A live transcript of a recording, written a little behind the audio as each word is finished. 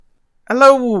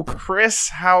Hello, Chris.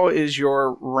 How is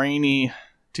your rainy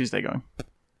Tuesday going?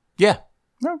 Yeah.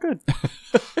 Oh, good.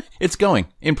 It's going.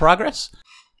 In progress?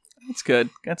 That's good.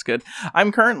 That's good.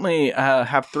 I'm currently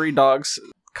have 3 dogs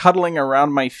cuddling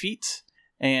around my feet,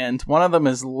 and one of them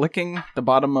is licking the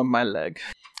bottom of my leg.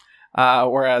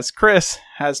 Whereas Chris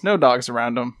has no dogs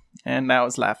around him, and now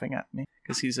is laughing at me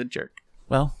because he's a jerk.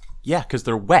 Well, yeah, because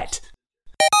they're wet.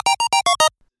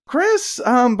 Chris,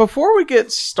 before we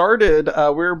get started,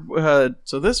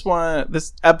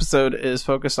 this episode is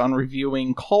focused on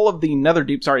reviewing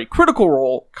Critical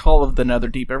Role Call of the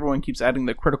Netherdeep. Everyone keeps adding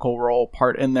the Critical Role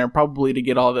part in there, probably to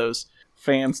get all those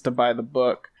fans to buy the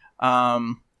book.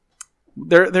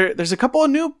 There's a couple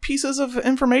of new pieces of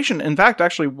information. In fact,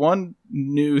 actually, one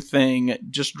new thing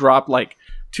just dropped like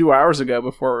 2 hours ago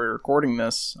before we were recording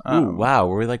this. Ooh, wow.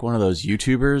 Were we like one of those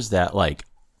YouTubers that like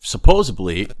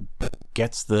supposedly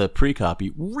gets the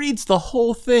pre-copy, reads the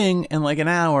whole thing in like an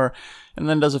hour, and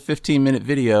then does a 15-minute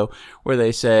video where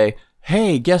they say,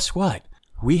 hey, guess what?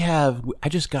 I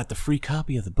just got the free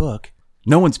copy of the book.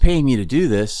 No one's paying me to do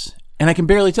this, and I can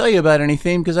barely tell you about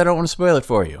anything because I don't want to spoil it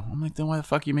for you. I'm like, then why the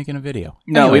fuck are you making a video?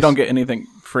 No, we don't get anything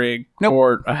free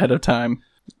or ahead of time,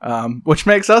 which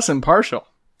makes us impartial.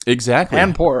 Exactly.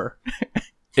 And poorer.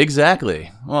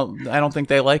 Exactly. Well, I don't think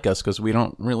they like us because we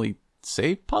don't really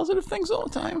say positive things all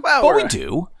the time. Well, but we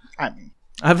do. I mean,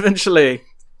 eventually,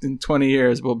 in 20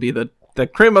 years, we'll be the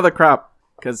cream of the crop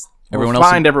because we'll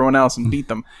find everyone else and beat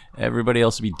them. Everybody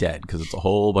else will be dead because it's a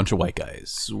whole bunch of white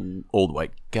guys. Old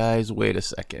white guys. Wait a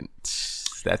second.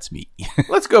 That's me.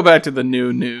 Let's go back to the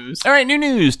new news. All right, new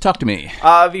news. Talk to me.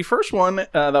 The first one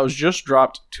that was just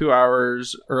dropped 2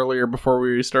 hours earlier before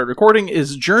we started recording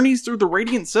is Journeys Through the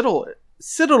Radiant Citadel.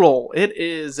 It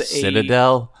is a...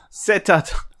 Citadel?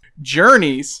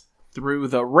 Journeys Through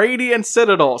the Radiant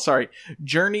Citadel. Sorry.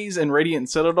 Journeys and Radiant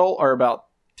Citadel are about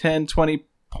 10, 20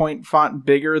 point font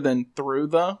bigger than Through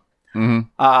the. Mm-hmm.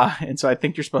 And so I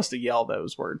think you're supposed to yell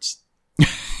those words.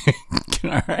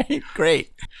 All right,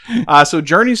 great. So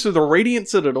Journeys Through the Radiant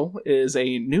Citadel is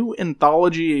a new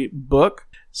anthology book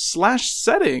 /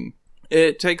 setting.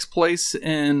 It takes place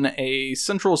in a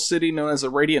central city known as the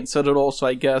Radiant Citadel, so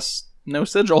I guess no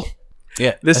sigil.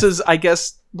 Yeah. This is, I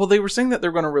guess, well, they were saying that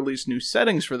they're going to release new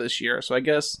settings for this year, so I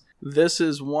guess this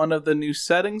is one of the new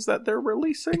settings that they're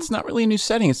releasing? It's not really a new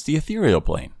setting, it's the Ethereal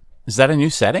Plane. Is that a new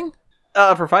setting?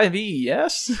 For 5e,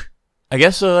 yes. I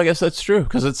guess so. I guess that's true.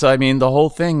 Because the whole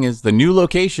thing is the new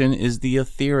location is the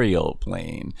Ethereal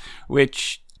Plane,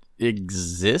 which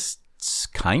exists,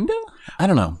 kinda? I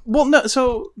don't know. Well, no.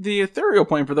 So the Ethereal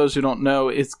Plane, for those who don't know,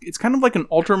 it's kind of like an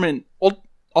alternate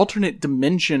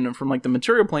dimension from like the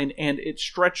material plane, and it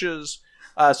stretches.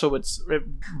 So it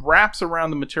wraps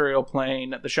around the material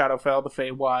plane, the Shadowfell, the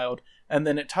Feywild, and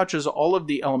then it touches all of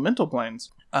the elemental planes.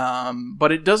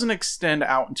 But it doesn't extend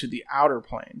out into the outer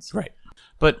planes. Right.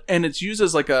 And it's used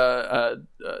as like a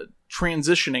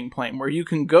transitioning plane where you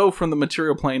can go from the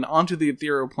material plane onto the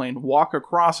ethereal plane, walk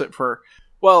across it for,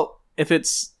 well, if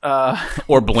it's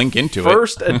or blink into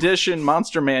first edition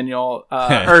monster manual,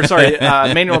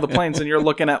 manual of the planes, and you're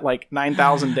looking at like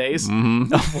 9,000 days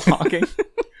of walking.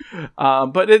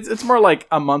 But it's more like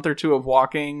a month or two of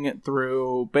walking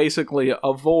through basically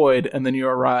a void, and then you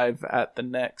arrive at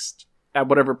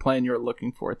whatever plane you're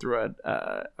looking for through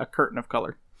a curtain of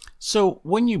color. So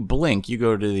when you blink, you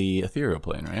go to the ethereal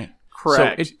plane, right?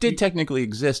 Correct. So it did technically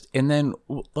exist, and then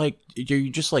like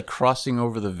you're just like crossing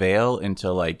over the veil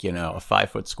into like, you know, a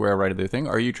 5-foot square right of the thing,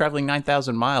 or are you traveling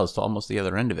 9,000 miles to almost the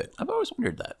other end of it? I've always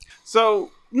wondered that. So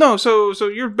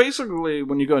you're basically,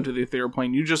 when you go into the ethereal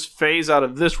plane, you just phase out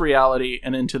of this reality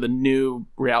and into the new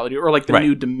reality, or like the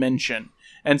new dimension.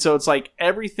 And so it's like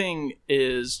everything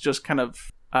is just kind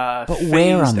of but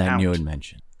where on that new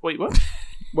dimension? Wait, what?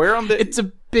 Where on the? It's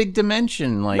a big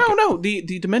dimension. Like no.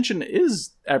 The dimension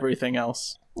is everything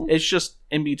else. It's just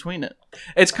in between it.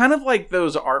 It's kind of like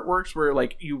those artworks where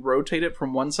like you rotate it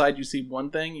from one side, you see one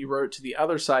thing. You rotate to the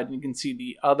other side, and you can see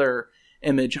the other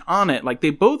image on it. Like they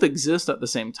both exist at the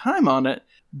same time on it,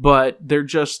 but they're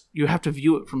just, you have to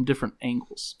view it from different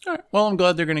angles. All right. Well, I'm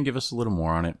glad they're going to give us a little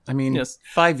more on it. I mean, yes.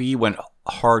 5e went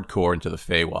hardcore into the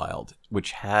Feywild,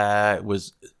 which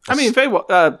was... Feywild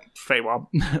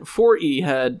 4e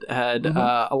had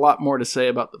a lot more to say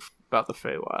about the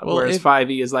Feywild, whereas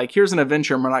 5e is like, here's an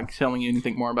adventure, and we're not telling you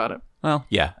anything more about it. Well,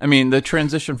 yeah. I mean, the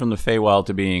transition from the Feywild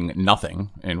to being nothing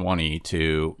in 1e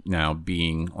to now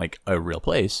being like a real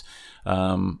place,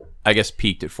 I guess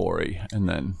peaked at 4e, and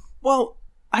then... Well,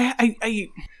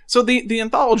 so the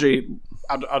anthology,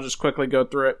 I'll just quickly go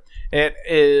through it. It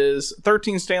is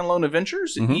 13 standalone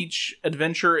adventures. Mm-hmm. Each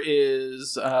adventure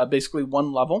is basically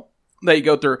one level. that you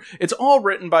go through. It's all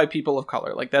written by people of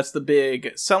color. Like, that's the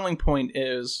big selling point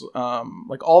is,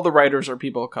 like, all the writers are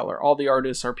people of color. All the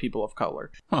artists are people of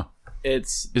color. Huh.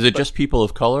 Is it just people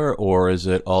of color, or is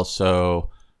it also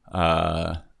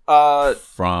from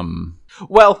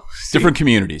different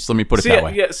communities? Let me put it that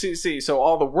way. Yeah, so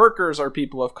all the workers are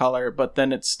people of color, but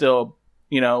then it's still,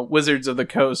 Wizards of the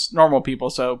Coast, normal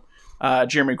people. So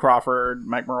Jeremy Crawford,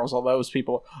 Mike Mearls, all those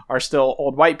people are still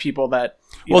old white people that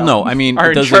I mean,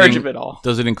 are in charge of it all.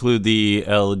 Does it include the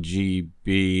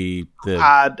LGB?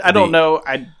 I don't know.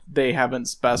 They haven't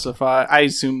specified. I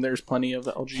assume there's plenty of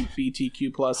the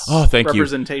LGBTQ plus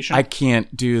representation. I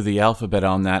can't do the alphabet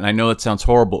on that, and I know that sounds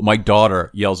horrible. My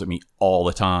daughter yells at me all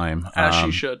the time. As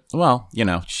she should. Well,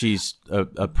 she's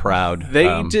a proud.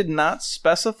 They did not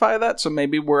specify that, so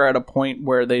maybe we're at a point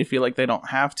where they feel like they don't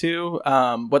have to.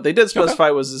 What they did specify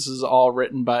was this is all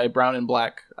written by brown and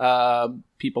black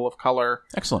people of color.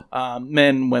 Excellent.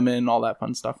 Men, women, all that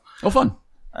fun stuff. Oh, fun.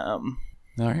 All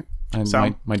right. And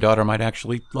so, my daughter might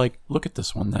actually look at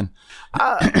this one then.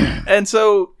 And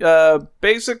so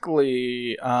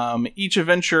basically, each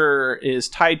adventure is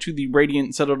tied to the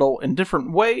Radiant Citadel in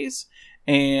different ways.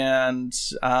 And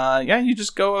you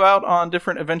just go out on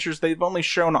different adventures. They've only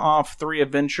shown off 3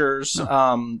 adventures.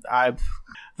 The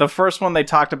first one they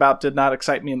talked about did not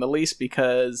excite me in the least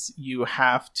because you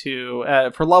have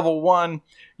to, for level 1,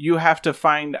 you have to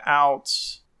find out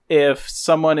if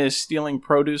someone is stealing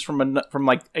produce from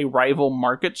like a rival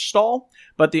market stall,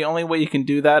 but the only way you can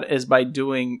do that is by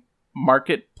doing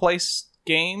marketplace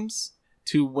games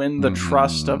to win the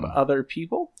trust of other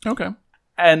people. Okay.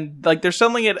 And like they're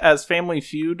selling it as Family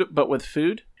Feud, but with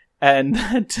food. And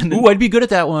ooh, I'd be good at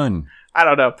that one. I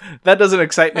don't know. That doesn't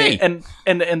excite me. Hey.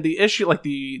 And the issue, like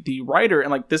the writer, and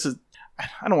like this is,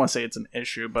 I don't want to say it's an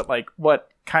issue, but like what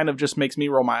kind of just makes me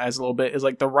roll my eyes a little bit is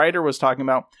like the writer was talking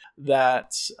about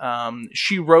that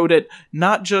she wrote it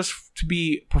not just to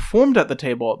be performed at the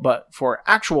table, but for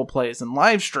actual plays and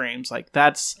live streams. Like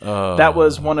that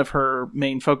was one of her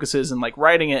main focuses in like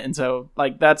writing it, and so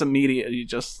like that's immediately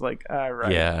just like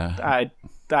right. Yeah.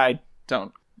 I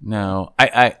don't. No,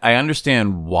 I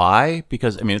understand why,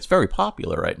 because I mean it's very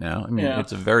popular right now. I mean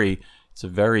it's a very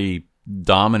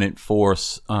dominant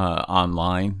force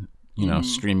online,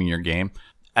 streaming your game.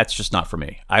 That's just not for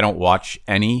me. I don't watch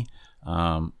any.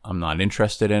 I'm not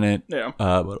interested in it. Yeah.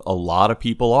 But a lot of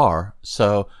people are.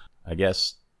 So I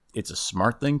guess it's a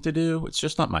smart thing to do. It's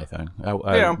just not my thing.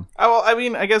 I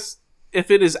mean, I guess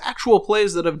if it is actual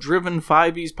plays that have driven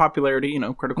 5e's popularity,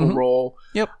 Critical Role.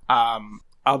 Yep.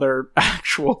 Other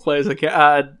actual plays, like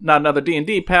not another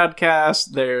D&D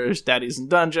podcast. There's Daddies and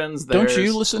Dungeons. Don't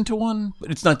you listen to one? But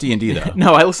it's not D&D though.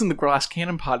 No, I listen to the Glass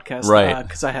Cannon podcast, right?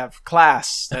 Because I have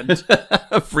class and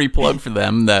a free plug for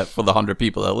them for the 100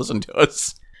 people that listen to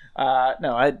us.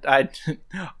 No, I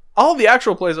all the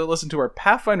actual plays I listen to are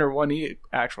Pathfinder 1e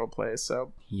actual plays.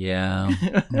 So yeah,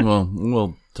 well,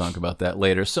 we'll talk about that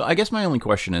later. So I guess my only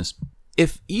question is,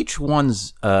 if each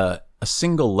one's a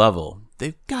single level,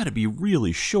 they've got to be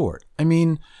really short. I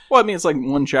mean, it's like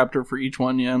one chapter for each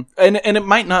one, yeah. And it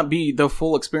might not be the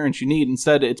full experience you need.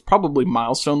 Instead, it's probably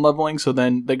milestone leveling. So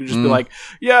then they could just be like,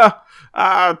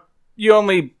 you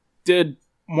only did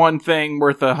one thing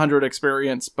worth 100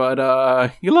 experience, but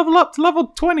you level up to level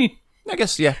 20. I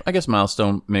guess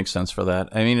milestone makes sense for that.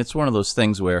 I mean, it's one of those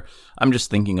things where I'm just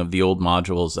thinking of the old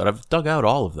modules that I've dug out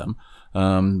all of them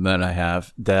that I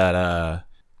have that,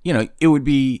 it would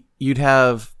be, you'd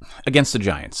have Against the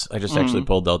Giants. I just actually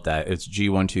pulled out that. It's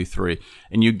G1, 2, 3.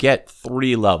 And you get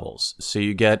 3 levels. So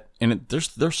you get, and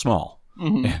they're small.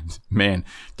 Mm-hmm. And man,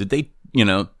 did they,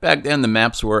 back then the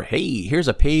maps were, hey, here's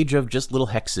a page of just little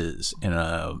hexes in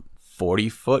a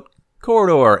 40-foot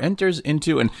corridor, enters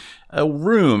into a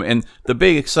room. And the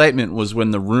big excitement was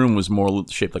when the room was more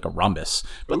shaped like a rhombus.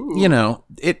 But,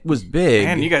 it was big.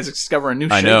 Man, you guys discovering new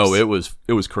shapes. I know, it was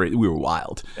crazy. We were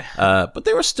wild. But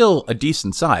they were still a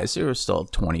decent size. They were still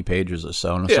 20 pages or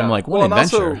so. So I'm like, what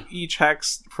adventure. And also, each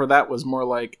hex for that was more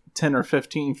like 10 or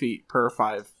 15 feet per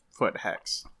 5-foot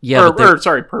hex. Yeah, per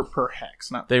hex.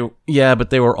 But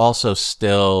they were also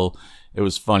still, it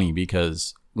was funny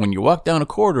because when you walk down a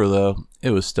corridor, though,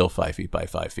 it was still 5 feet by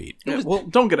 5 feet. Well,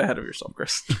 don't get ahead of yourself,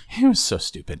 Chris. It was so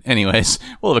stupid. Anyways,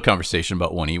 we'll have a conversation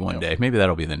about 1E one day. Maybe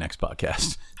that'll be the next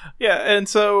podcast. Yeah, and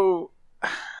so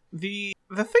the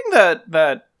thing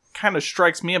that kind of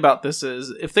strikes me about this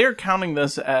is if they're counting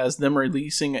this as them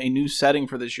releasing a new setting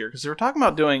for this year, because they were talking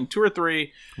about doing 2 or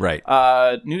 3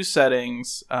 new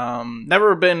settings,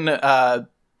 never been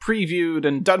previewed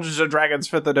in Dungeons & Dragons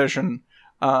 5th edition.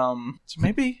 So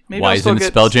maybe Why I'll isn't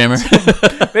get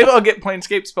Spelljammer? Maybe I'll get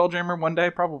Planescape Spelljammer one day.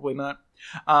 Probably not.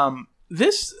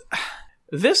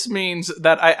 This means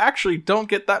that I actually don't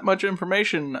get that much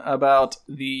information about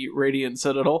the Radiant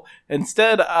Citadel.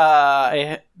 Instead,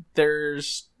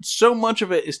 there's so much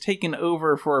of it is taken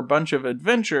over for a bunch of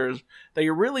adventures that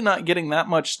you're really not getting that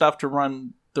much stuff to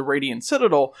run the Radiant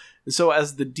Citadel. So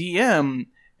as the DM,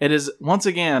 it is once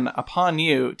again upon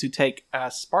you to take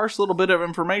a sparse little bit of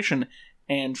information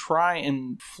and try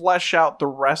and flesh out the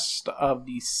rest of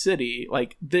the city.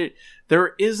 Like,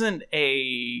 there isn't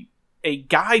a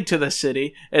guide to the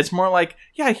city. It's more like,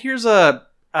 yeah, here's a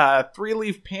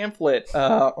 3-leaf pamphlet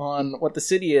on what the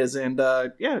city is, and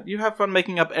yeah, you have fun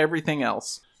making up everything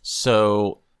else.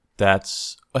 So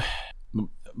that's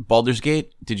Baldur's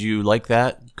Gate. Did you like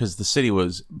that? Because the city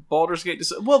was Baldur's Gate.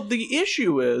 Well, the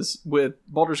issue is with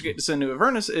Baldur's Gate Descent into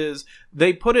Avernus is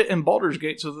they put it in Baldur's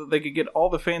Gate so that they could get all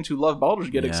the fans who love Baldur's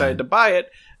Gate excited to buy it,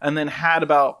 and then had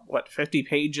about 50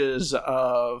 pages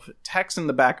of text in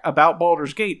the back about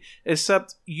Baldur's Gate.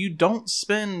 Except you don't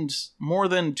spend more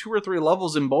than 2 or 3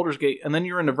 levels in Baldur's Gate, and then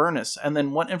you're in Avernus. And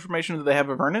then what information do they have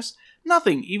Avernus?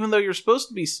 Nothing. Even though you're supposed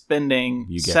to be spending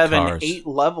 7, 8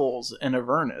 levels in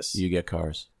Avernus, you get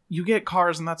cars. You get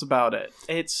cars, and that's about it.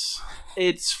 It's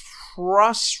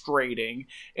frustrating,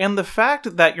 and the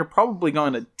fact that you're probably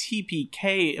going to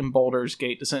TPK in Baldur's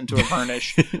Gate Descent into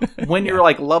Avernus when you're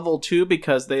like level 2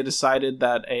 because they decided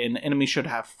that an enemy should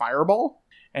have Fireball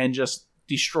and just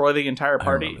destroy the entire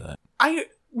party. I remember that.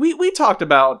 We talked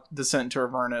about Descent to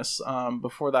Avernus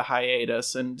before the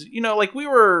hiatus, and we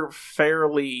were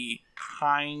fairly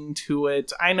kind to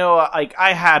it. I know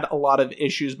I had a lot of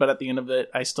issues, but at the end of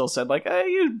it I still said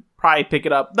you'd probably pick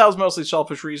it up. That was mostly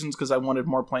selfish reasons because I wanted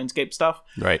more Planescape stuff.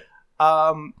 Right.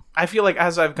 I feel like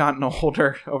as I've gotten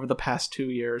older over the past 2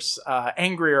 years,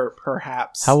 angrier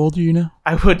perhaps. How old are you now?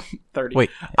 I would 30. Wait,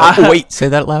 wait, say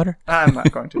that louder. I'm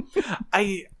not going to.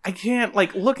 I can't,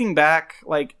 looking back,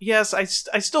 yes, I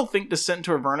still think Descent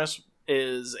to Avernus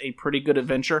is a pretty good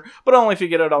adventure, but only if you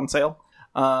get it on sale.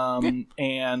 And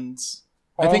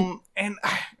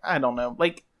I don't know,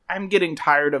 I'm getting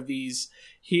tired of these.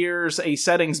 Here's a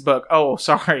settings book. Oh,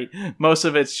 sorry. Most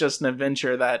of it's just an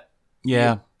adventure that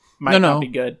might not be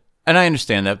good. And I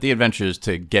understand that. The adventure is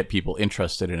to get people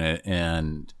interested in it.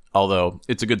 And although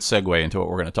it's a good segue into what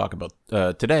we're going to talk about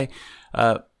today,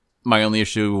 my only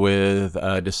issue with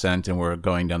Descent, and we're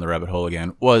going down the rabbit hole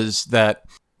again, was that,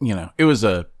 it was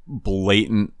a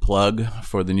blatant plug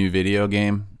for the new video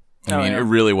game. It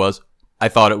really was. I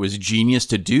thought it was genius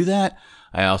to do that.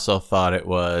 I also thought it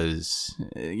was,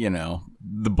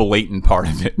 the blatant part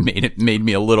of it made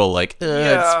me a little it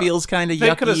feels kind of yucky.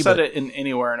 They could have said it in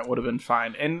anywhere and it would have been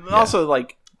fine. And also,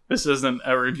 this isn't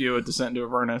a review of Descent into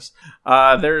Avernus.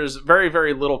 There's very,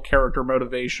 very little character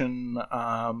motivation.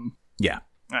 Yeah.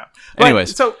 But,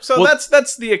 anyways. So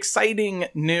that's the exciting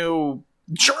new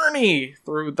journey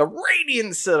through the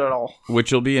Radiant Citadel,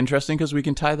 which will be interesting because we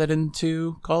can tie that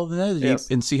into Call of the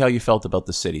Netherdeep and see how you felt about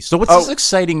the city. So what's this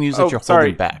exciting news that you're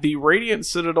holding back? The Radiant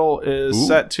Citadel is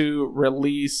set to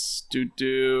release I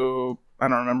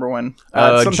don't remember when.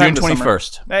 June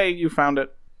 21st. Hey, you found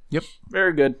it. Yep.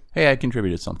 Very good. Hey, I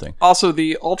contributed something. Also,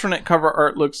 the alternate cover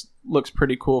art looks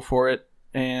pretty cool for it.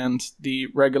 And the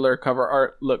regular cover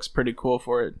art looks pretty cool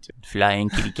for it too. Flying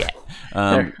kitty cat.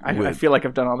 I feel like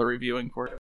I've done all the reviewing for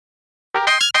it.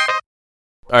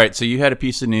 All right, so you had a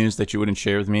piece of news that you wouldn't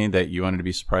share with me that you wanted to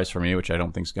be surprised for me, which I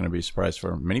don't think is going to be a surprise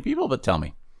for many people, but tell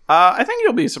me. I think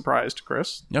you'll be surprised,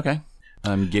 Chris. Okay.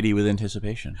 I'm giddy with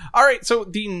anticipation. All right, so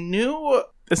the new...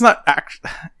 It's not actually...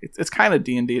 It's kind of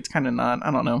D&D. It's kind of not.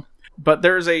 I don't know. But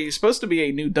there's supposed to be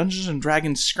a new Dungeons &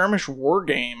 Dragons skirmish war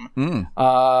game.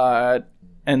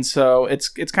 And so it's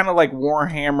kind of like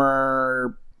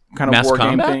Warhammer kind of mass war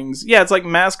combat? game things. Yeah, it's like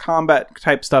mass combat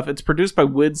type stuff. It's produced by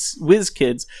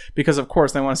WizKids because, of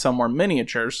course, they want to sell more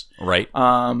miniatures. Right.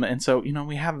 And so,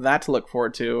 we have that to look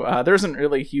forward to. There isn't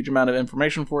really a huge amount of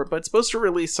information for it, but it's supposed to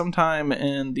release sometime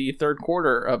in the third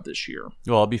quarter of this year.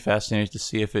 Well, I'll be fascinated to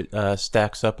see if it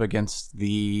stacks up against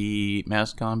the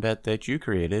mass combat that you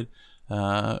created.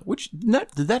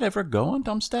 Did that ever go on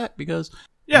Dumpstat? Because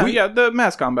the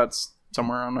mass combat's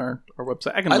somewhere on our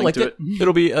website. I can link to it.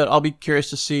 It'll be. I'll be curious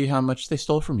to see how much they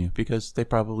stole from you because they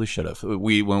probably should have.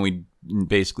 When we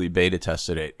basically beta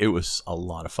tested it, it was a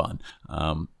lot of fun.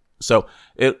 So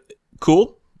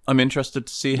cool. I'm interested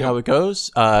to see how it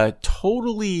goes.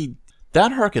 Totally.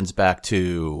 That harkens back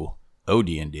to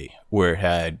OD&D, where it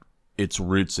had its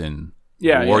roots in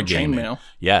wargaming. Chainmail.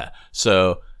 Yeah.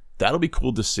 So that'll be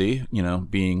cool to see.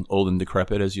 Being old and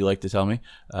decrepit, as you like to tell me,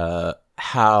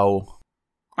 how.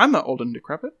 I'm not old and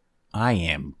decrepit. I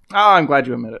am. Oh, I'm glad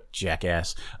you admit it.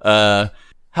 Jackass.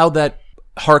 How that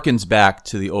harkens back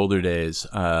to the older days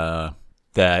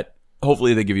that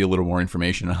hopefully they give you a little more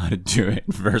information on how to do it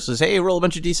versus, hey, roll a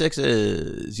bunch of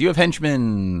D6s. You have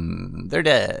henchmen. They're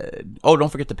dead. Oh, don't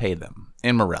forget to pay them.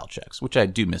 And morale checks, which I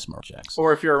do miss morale checks.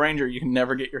 Or if you're a ranger, you can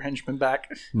never get your henchmen back.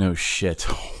 No shit.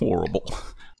 Horrible.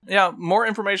 Yeah, more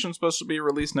information is supposed to be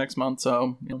released next month,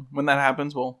 so when that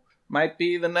happens, might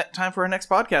be the time for our next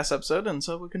podcast episode, and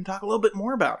so we can talk a little bit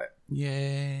more about it.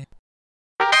 Yay.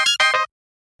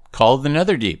 Call of the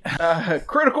Netherdeep.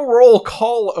 Critical Role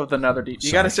Call of the Netherdeep.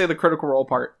 You got to say the Critical Role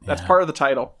part. That's part of the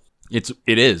title. It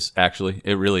is, actually.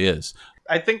 It really is.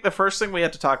 I think the first thing we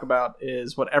have to talk about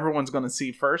is what everyone's going to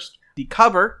see first. The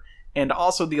cover, and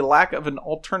also the lack of an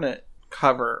alternate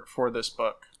cover for this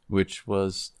book. Which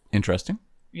was interesting.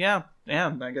 Yeah,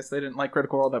 I guess they didn't like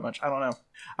Critical Role that much. I don't know.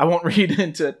 I won't read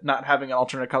into not having an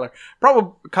alternate color.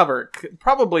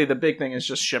 Probably the big thing is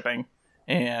just shipping.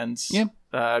 And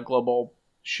global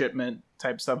shipment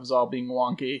type stuff is all being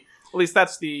wonky. At least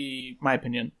that's my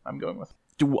opinion I'm going with.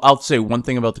 I'll say one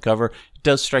thing about the cover. It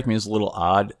does strike me as a little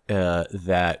odd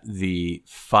that the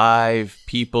 5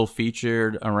 people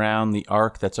featured around the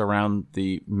arc that's around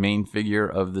the main figure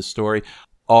of the story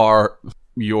are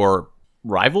your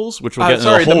rivals, which we'll get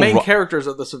into the main characters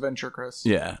of this adventure, Chris.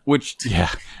 Which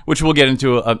we'll get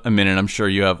into a minute. I'm sure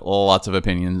you have lots of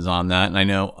opinions on that, and I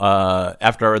know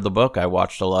after I read the book, I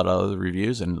watched a lot of the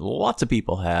reviews, and lots of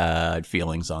people had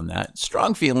feelings on that.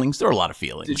 Strong feelings. There were a lot of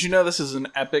feelings. Did you know this is an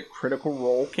epic Critical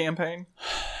Role campaign?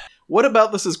 What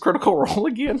about this is Critical Role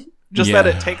again? Just that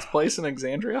it takes place in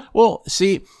Exandria? Well,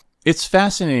 see, it's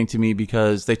fascinating to me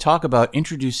because they talk about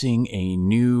introducing a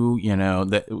new,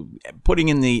 that putting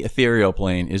in the ethereal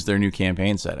plane is their new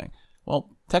campaign setting. Well,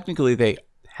 technically they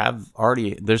have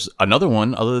already, there's another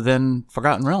one other than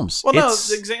Forgotten Realms. Well,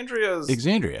 it's Exandria.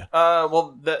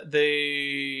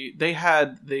 They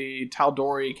had the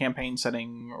Tal'Dorei campaign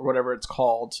setting or whatever it's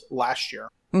called last year.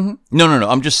 Mm-hmm. No.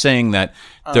 I'm just saying that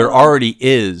there already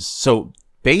is. So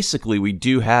basically we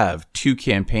do have 2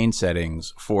 campaign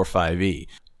settings for 5e.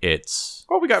 We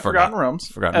got Forgotten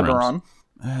Realms. Eberron. Realms.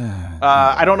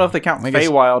 I don't know if they count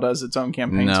Feywild as its own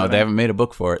campaign. No, setting. They haven't made a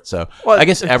book for it, so I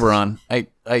guess Eberron.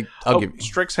 I'll give you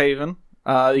Strixhaven.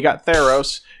 You got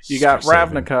Theros. You got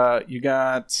Ravnica. You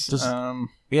got.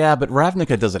 Yeah, but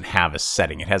Ravnica doesn't have a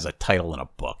setting. It has a title in a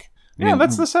book. I mean,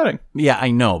 that's the setting. Yeah, I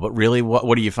know, but really,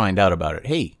 what do you find out about it?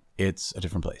 Hey, it's a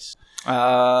different place.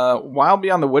 Wild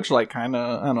Beyond the Witchlight, kind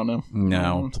of. I don't know.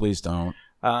 No, please don't.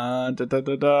 I'll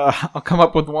come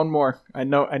up with one more. I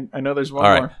know there's one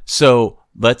more. All right. So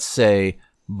let's say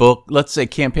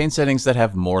campaign settings that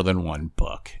have more than one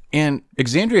book. And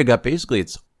Exandria got basically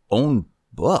its own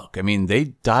book. I mean,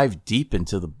 they dive deep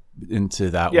into that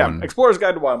one. Yeah, Explorer's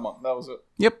Guide to Wildemount. That was it.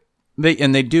 Yep.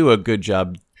 They do a good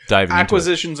job diving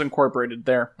Acquisitions into it. Incorporated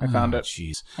there. I found it.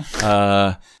 Jeez.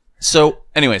 So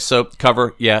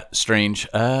cover, strange.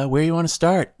 Where do you want to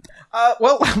start?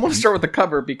 Well, I want to start with the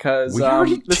cover because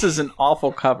this is an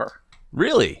awful cover.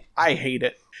 Really? I hate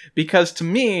it. Because to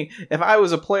me, if I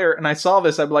was a player and I saw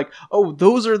this, I'd be like, oh,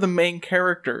 those are the main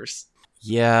characters.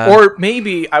 Yeah. Or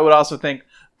maybe I would also think,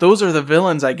 those are the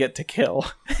villains I get to kill.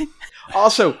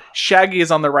 Also, Shaggy is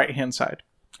on the right-hand side.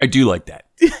 I do like that.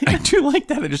 I do like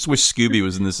that. I just wish Scooby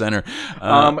was in the center.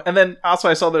 And then also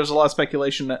I saw there's a lot of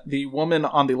speculation that the woman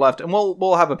on the left, and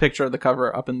we'll have a picture of the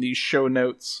cover up in the show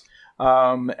notes.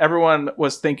 Everyone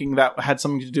was thinking that had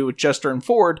something to do with Jester and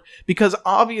Ford because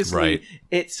obviously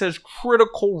it says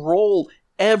Critical Role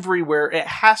everywhere. It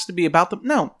has to be about them.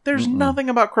 No, there's nothing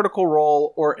about Critical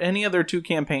Role or any other 2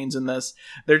 campaigns in this.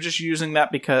 They're just using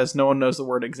that because no one knows the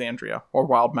word Exandria or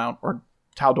Wildemount or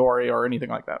Tal'Dorei or anything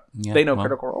like that. Yeah, they know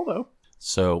Critical Role though.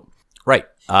 So,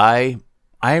 I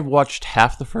watched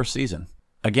half the first season.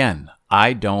 Again,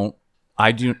 I do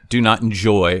not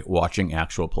enjoy watching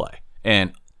actual play.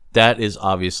 And that is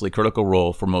obviously Critical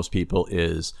Role for most people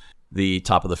is the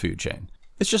top of the food chain.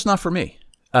 It's just not for me.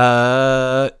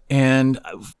 And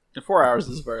 4 hours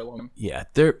is very long. Yeah,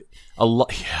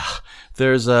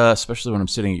 there's especially when I'm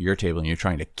sitting at your table and you're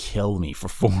trying to kill me for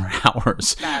 4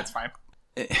 hours. Nah, it's fine.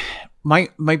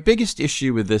 My biggest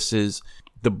issue with this is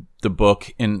the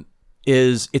book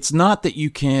it's not that you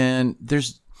can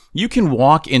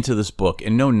walk into this book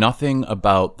and know nothing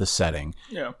about the setting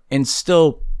and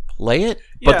still play it,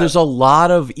 but there's a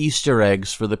lot of Easter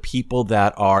eggs for the people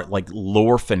that are like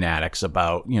lore fanatics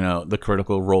about the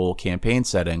Critical Role campaign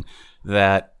setting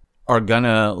that are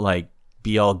gonna like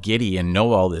be all giddy and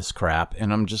know all this crap,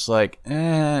 and I'm just like,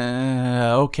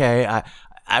 okay,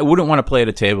 I wouldn't want to play at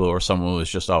a table where someone was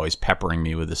just always peppering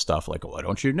me with this stuff like, why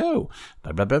don't you know?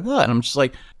 Blah, blah, blah, blah. And I'm just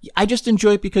like, I just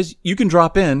enjoy it because you can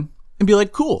drop in and be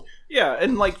like, cool. Yeah,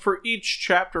 and like for each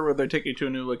chapter where they take you to a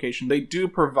new location, they do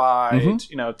provide,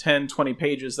 10, 20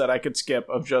 pages that I could skip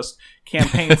of just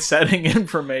campaign setting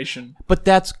information. But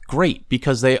that's great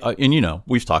because they, and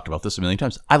we've talked about this a million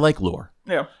times. I like lore.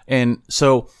 Yeah. And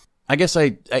so I guess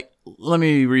I let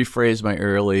me rephrase my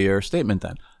earlier statement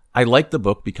then. I like the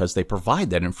book because they provide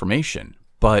that information,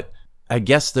 but I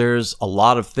guess there's a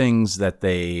lot of things that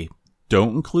they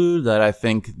don't include that I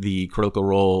think the Critical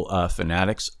Role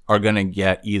fanatics are going to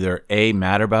get either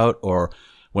mad about, or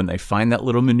when they find that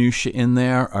little minutia in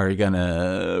there, are going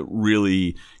to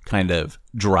really kind of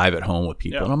drive it home with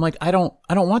people. Yeah. And I'm like, I don't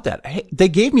want that. Hey, they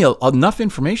gave me enough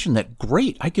information that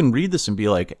great, I can read this and be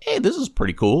like, hey, this is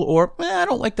pretty cool, or I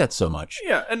don't like that so much.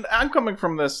 Yeah, and I'm coming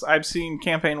from this. I've seen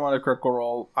Campaign 1 of Critical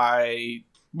Role. I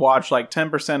watched like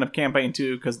 10% of Campaign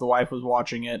 2 because the wife was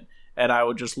watching it. And I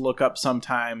would just look up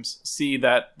sometimes, see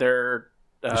that they're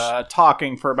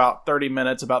talking for about 30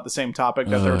 minutes about the same topic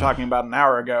that they were talking about an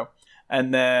hour ago.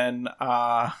 And then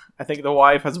I think the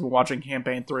wife has been watching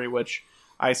Campaign 3, which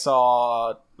I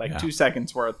saw 2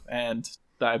 seconds worth. And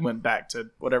I went back to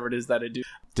whatever it is that I do.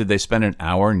 Did they spend an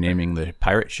hour naming the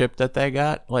pirate ship that they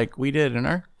got like we did in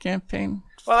our campaign?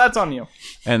 Well, that's on you.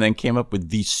 And then came up with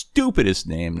the stupidest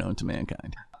name known to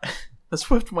mankind. The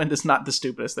Swiftwind is not the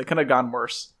stupidest. They could have gone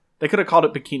worse. They could have called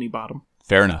it Bikini Bottom.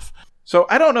 Fair enough. So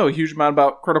I don't know a huge amount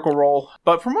about Critical Role,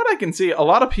 but from what I can see, a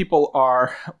lot of people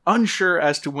are unsure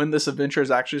as to when this adventure is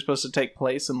actually supposed to take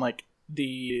place in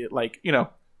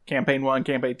Campaign 1,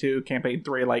 Campaign 2, Campaign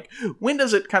 3. When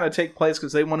does it kind of take place?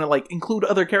 Because they want to include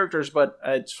other characters, but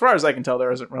as far as I can tell,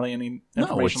 there isn't really any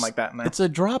information like that in there. It's a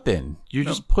drop-in. You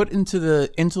just put into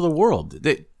the world.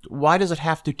 Why does it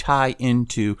have to tie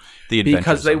into the adventure?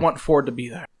 Because they want Ford to be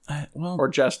there. Or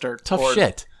Jester. Tough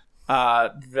shit.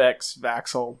 Vex,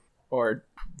 Vaxel, or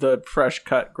the fresh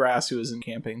cut Grass who is in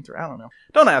Campaign 3. I don't know.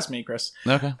 Don't ask me, Chris.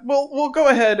 Okay. We'll go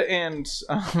ahead and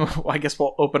I guess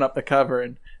we'll open up the cover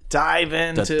and dive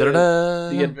into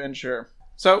the adventure.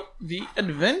 So the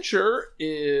adventure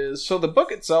is, the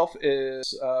book itself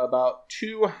is about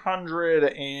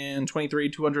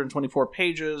 224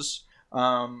 pages.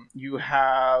 You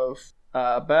have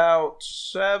about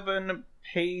 7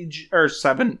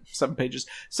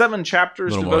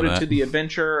 chapters devoted to the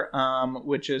adventure,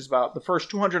 which is about the first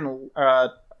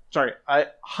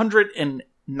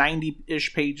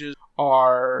 190-ish pages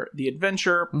are the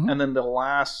adventure, and then the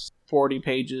last 40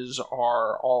 pages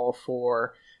are all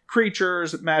for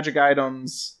creatures, magic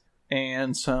items,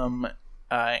 and some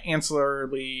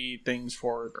ancillary things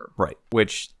for her. Right,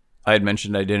 which I had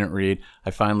mentioned I didn't read.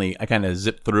 I kind of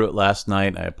zipped through it last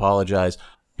night. I apologize.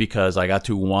 Because I got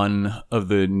to one of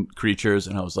the creatures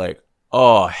and I was like,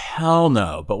 oh, hell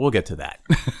no. But we'll get to that.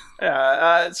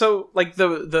 So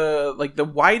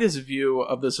the widest view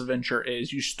of this adventure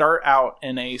is you start out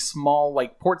in a small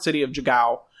port city of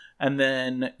Jagao, and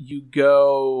then you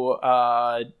go,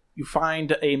 you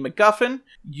find a MacGuffin.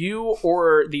 You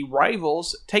or the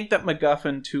rivals take that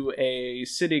MacGuffin to a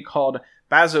city called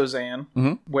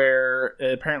Bazzoxan, where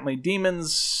apparently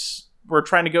demons... We're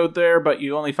trying to go there, but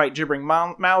you only fight gibbering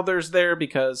mouthers there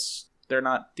because they're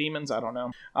not demons. I don't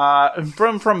know.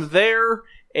 From there,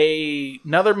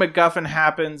 another MacGuffin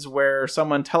happens where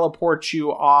someone teleports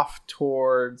you off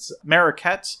towards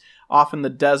Marrakech, off in the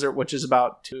desert, which is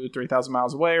about 2,000-3,000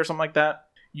 miles away or something like that.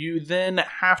 You then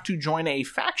have to join a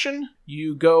faction.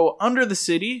 You go under the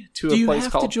city to a place called... Do you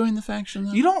have to join the faction,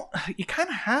 though? You don't... You kind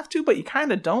of have to, but you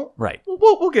kind of don't. Right.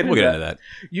 We'll get into that.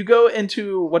 You go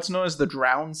into what's known as the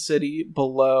Drowned City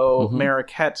below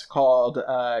Marrakech called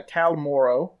Cal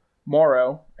Moro,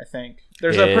 I think.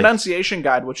 There's a pronunciation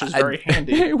guide, which is very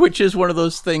handy. Which is one of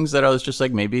those things that I was just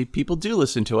like, maybe people do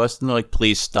listen to us, and they're like,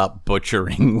 please stop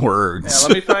butchering words. Yeah,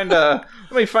 let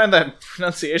me find that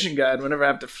pronunciation guide whenever I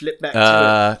have to flip back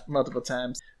to it multiple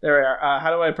times. There we are. How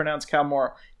do I pronounce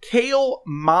Calmoro? Kale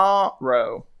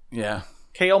Maro. Yeah.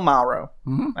 Kale Maro.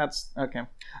 That's okay.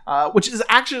 Which is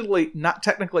actually not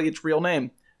technically its real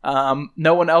name.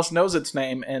 No one else knows its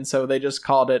name, and so they just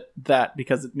called it that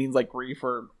because it means grief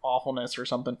or awfulness or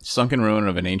something. Sunken ruin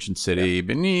of an ancient city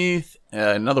beneath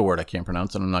another word I can't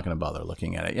pronounce, and I'm not going to bother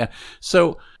looking at it. Yeah.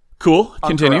 So cool.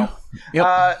 Continue.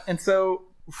 Yep. And so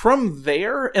from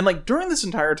there, and during this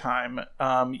entire time,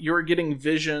 you're getting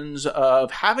visions of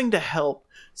having to help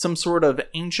some sort of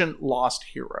ancient lost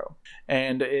hero,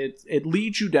 and it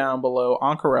leads you down below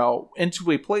Ank'Harel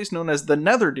into a place known as the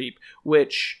Netherdeep,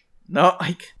 which. No,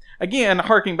 again,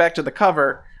 harking back to the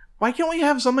cover, why can't we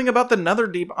have something about the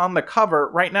Netherdeep on the cover?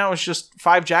 Right now it's just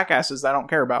 5 jackasses that I don't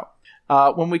care about.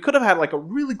 when we could have had like a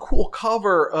really cool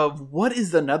cover of what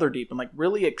is the Netherdeep and like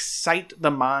really excite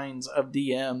the minds of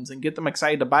DMs and get them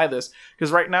excited to buy this.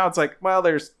 Because right now it's like, well,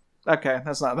 that's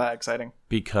not that exciting.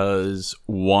 Because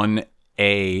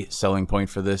 1A selling point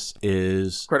for this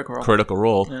is Critical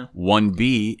Role. Yeah.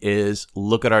 1B is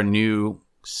look at our new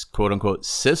quote unquote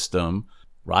system,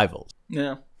 Rivals.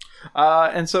 Yeah.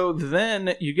 And so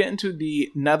then you get into the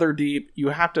Netherdeep. You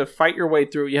have to fight your way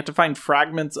through. You have to find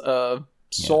fragments of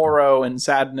sorrow and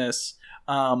sadness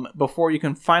before you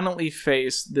can finally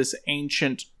face this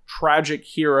ancient, tragic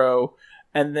hero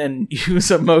and then use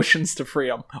emotions to free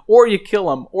him. Or you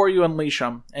kill him, or you unleash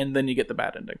him, and then you get the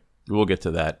bad ending. We'll get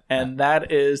to that. And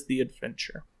that is the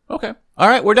adventure. Okay. All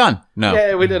right, we're done. No.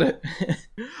 Yeah, we did it.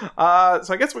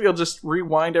 So I guess we'll just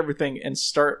rewind everything and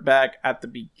start back at the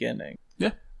beginning.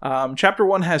 Yeah. Chapter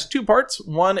 1 has 2 parts.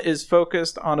 One is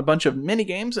focused on a bunch of mini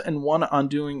games, and one on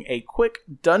doing a quick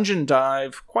dungeon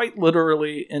dive, quite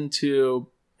literally, into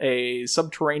a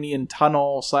subterranean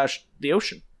tunnel / the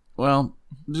ocean. Well,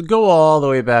 go all the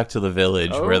way back to the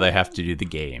village where they have to do the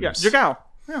games. Yeah, Jagao.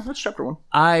 Yeah, that's chapter 1.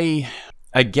 I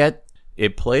get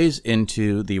it plays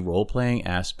into the role-playing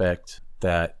aspect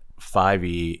that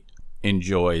 5e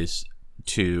enjoys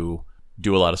to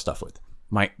do a lot of stuff with.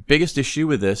 My biggest issue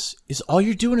with this is all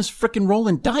you're doing is frickin'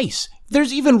 rolling dice.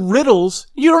 There's even riddles.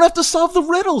 You don't have to solve the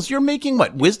riddles. You're making,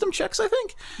 wisdom checks, I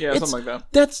think? Yeah, something like that.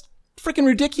 That's frickin'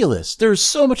 ridiculous. There's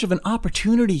so much of an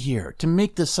opportunity here to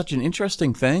make this such an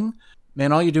interesting thing.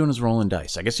 Man, all you're doing is rolling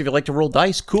dice. I guess if you like to roll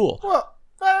dice, cool. Well,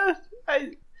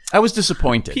 I was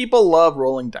disappointed. People love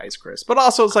rolling dice, Chris. But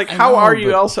also, it's like, how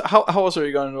else are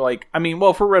you going to, like... I mean,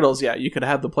 well, for riddles, yeah, you could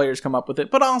have the players come up with it.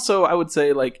 But also, I would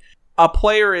say, like, a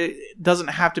player doesn't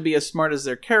have to be as smart as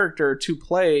their character to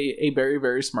play a very,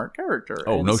 very smart character.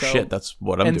 Oh, shit. That's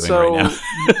what I'm doing right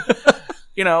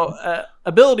now.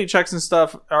 Ability checks and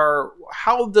stuff are...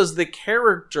 How does the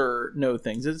character know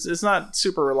things? It's not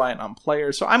super reliant on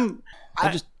players. So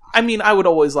I would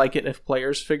always like it if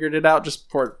players figured it out just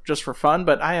for fun,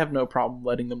 but I have no problem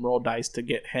letting them roll dice to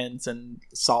get hints and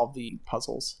solve the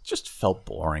puzzles. It just felt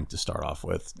boring to start off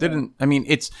with.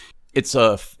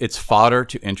 It's fodder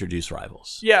to introduce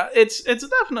Rivals. Yeah, it's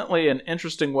definitely an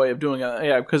interesting way of doing it.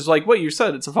 Yeah, because like what you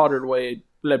said, it's a fodder way.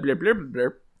 Blah, blah, blah, blah, blah.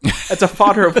 It's a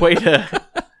fodder way to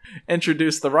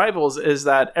introduce the Rivals. Is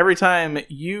that every time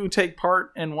you take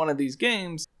part in one of these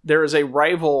games, there is a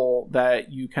rival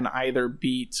that you can either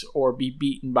beat or be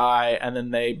beaten by, and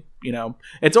then they,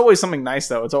 it's always something nice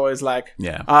though. It's always like,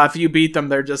 if you beat them,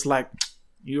 they're just like,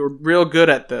 you're real good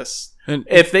at this. And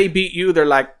if they beat you, they're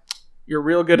like, you're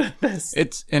real good at this.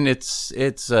 It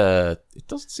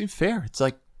doesn't seem fair. It's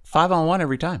like 5-on-1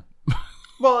 every time.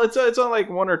 Well, it's on like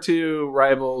 1 or 2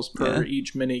 rivals per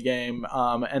each mini game,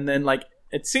 and then like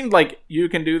it seemed like you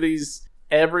can do these.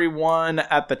 Everyone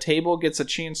at the table gets a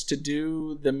chance to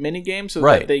do the mini game, so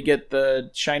that they get the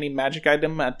shiny magic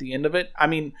item at the end of it. I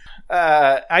mean,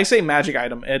 I say magic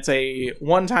item. It's a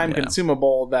one-time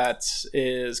consumable that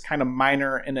is kind of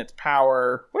minor in its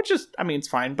power, which is, it's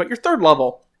fine. But you're 3rd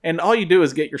level. And all you do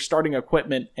is get your starting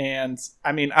equipment. And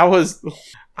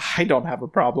I don't have a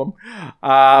problem.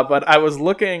 But I was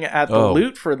looking at the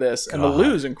loot for this, and the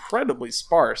loot is incredibly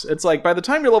sparse. It's like by the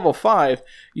time you're level 5,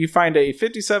 you find a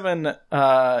 57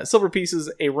 silver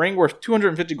pieces, a ring worth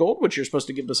 250 gold, which you're supposed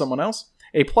to give to someone else,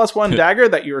 a +1 dagger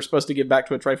that you're supposed to give back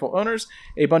to its rightful owners,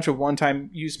 a bunch of one-time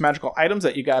use magical items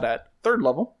that you got at 3rd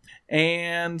level,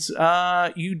 and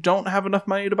you don't have enough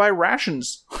money to buy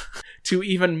rations to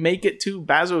even make it to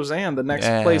Bazzoxan, the next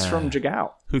place from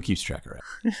Jagao. Who keeps track of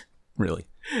it? Really?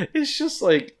 It's just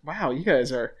like, wow, you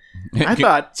guys are... I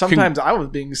thought sometimes I was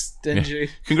being stingy.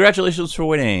 Congratulations for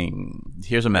winning.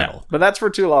 Here's a medal. Yeah, but that's for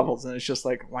 2 levels, and it's just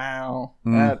like, wow,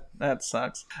 that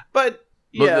sucks. But,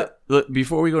 yeah.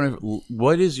 Before we go into...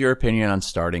 What is your opinion on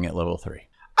starting at level 3?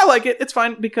 I like it. It's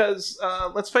fine because,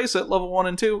 let's face it, level 1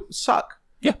 and 2 suck.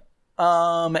 Yeah.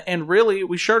 And really,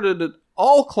 we started at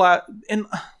all class... And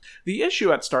the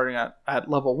issue at starting at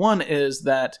level 1 is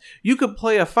that you could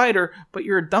play a fighter, but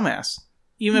you're a dumbass.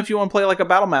 Even if you want to play like a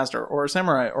battle master or a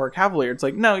samurai or a cavalier, it's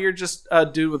like, no, you're just a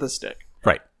dude with a stick.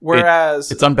 Right.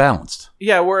 Whereas... It's unbalanced.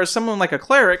 Yeah, whereas someone like a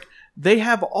cleric, they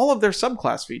have all of their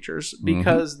subclass features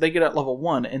because they get at level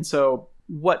 1. And so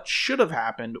what should have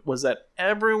happened was that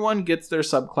everyone gets their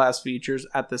subclass features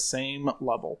at the same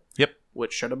level. Yep.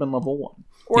 Which should have been level 1.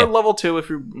 Or level 2 if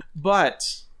you... But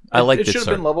it should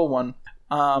have been level 1.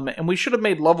 And we should have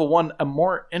made level 1 a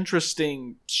more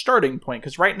interesting starting point,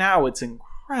 because right now it's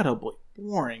incredibly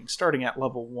boring starting at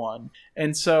level 1.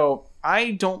 And so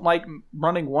I don't like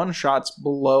running one-shots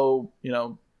below,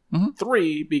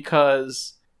 3,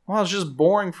 because well, it's just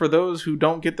boring for those who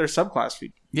don't get their subclass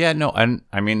feature. Yeah, no,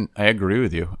 I mean, I agree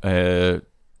with you.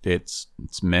 It's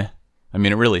meh. I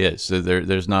mean, it really is.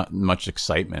 There's not much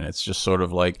excitement. It's just sort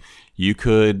of like you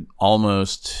could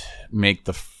almost make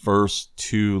the first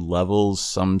 2 levels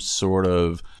some sort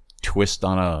of twist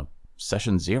on a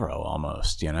Session 0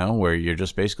 almost, where you're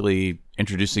just basically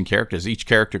introducing characters. Each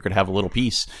character could have a little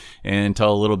piece and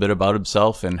tell a little bit about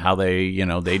himself and how they,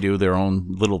 they do their own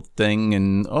little thing.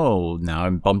 And, oh, now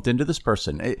I'm bumped into this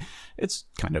person. It's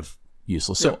kind of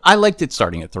useless. So I liked it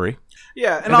starting at 3.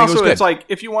 Yeah, and also it's like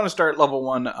if you want to start level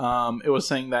 1, it was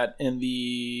saying that in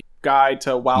the guide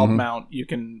to Wild Mount, you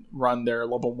can run their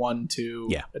level 1 to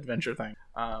adventure thing.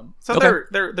 So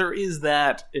there is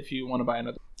that if you want to buy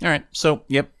another. All right, so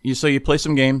you play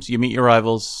some games, you meet your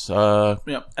rivals. And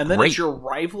then it's your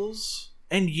rivals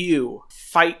and you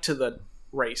fight to the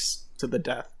race to the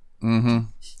death. Mm-hmm.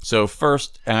 So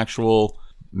first actual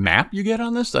map you get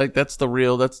on this, like that's the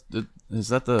real. Is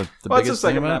that the biggest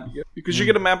thing about it? Because you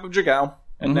get a map of Jagao,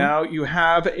 and now you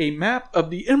have a map of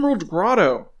the Emerald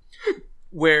Grotto,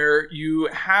 where you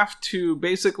have to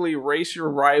basically race your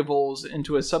rivals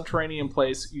into a subterranean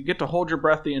place. You get to hold your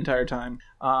breath the entire time,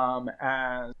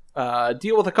 and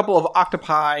deal with a couple of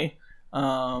octopi,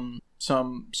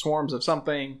 some swarms of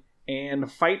something,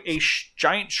 and fight a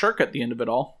giant shark at the end of it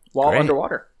all while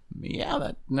underwater. Yeah,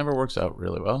 that never works out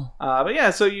really well. But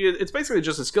yeah, so it's basically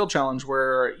just a skill challenge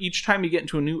where each time you get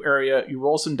into a new area, you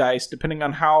roll some dice. Depending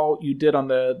on how you did on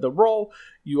the roll,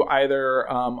 you either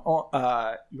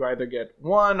get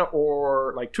 1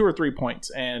 or like 2 or 3 points.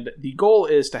 And the goal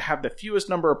is to have the fewest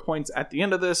number of points at the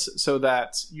end of this so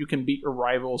that you can beat your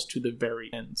rivals to the very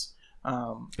ends.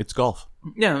 It's golf.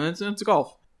 Yeah, it's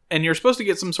golf. And you're supposed to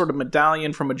get some sort of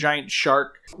medallion from a giant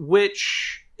shark,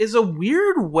 which is a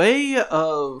weird way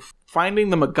of finding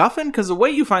the MacGuffin, because the way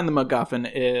you find the MacGuffin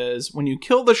is when you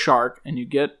kill the shark and you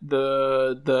get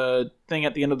the thing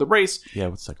at the end of the race. Yeah,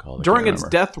 what's that called? During its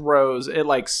death throes, it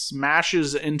like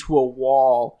smashes into a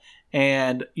wall,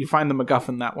 and you find the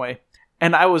MacGuffin that way.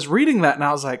 And I was reading that, and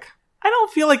I was like, I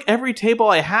don't feel like every table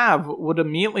I have would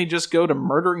immediately just go to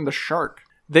murdering the shark.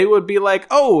 They would be like,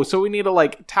 oh, so we need to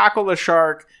like tackle the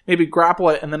shark, maybe grapple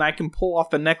it, and then I can pull off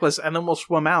the necklace, and then we'll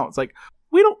swim out. It's like,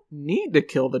 we don't need to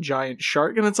kill the giant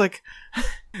shark. And it's like,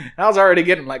 I was already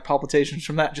getting like palpitations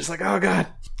from that. Just like, oh God.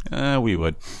 We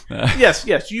would.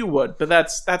 Yes, you would. But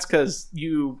that's because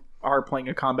you are playing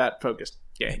a combat focused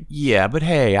game. Yeah, but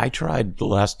hey, I tried the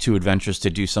last 2 adventures to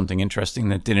do something interesting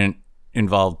that didn't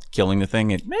involve killing the thing.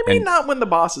 Maybe not when the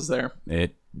boss is there.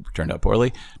 It turned out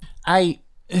poorly.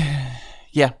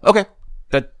 Yeah, okay.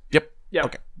 Yeah.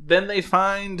 Okay. Then they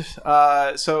find,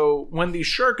 so when the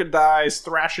shark dies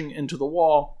thrashing into the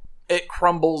wall, it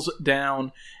crumbles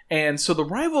down. And so the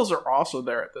rivals are also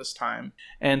there at this time.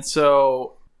 And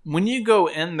so when you go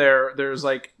in there, there's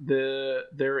like the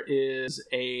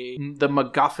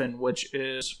MacGuffin, which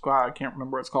is, God, I can't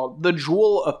remember what it's called. The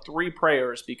Jewel of 3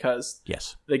 Prayers, because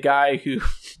the guy who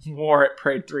wore it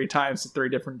prayed 3 times to 3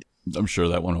 different. I'm sure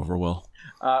that went over well.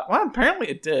 Well, apparently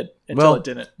it did until it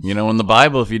didn't. In the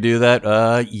Bible, if you do that,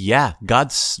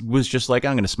 God was just like,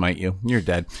 I'm going to smite you. You're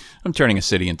dead. I'm turning a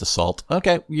city into salt.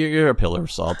 Okay, you're a pillar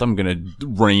of salt. I'm going to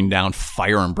rain down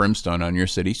fire and brimstone on your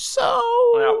city.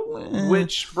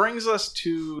 Which brings us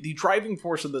to the driving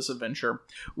force of this adventure,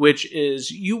 which is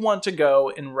you want to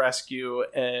go and rescue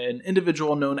an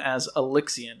individual known as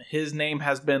Elixion. His name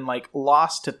has been like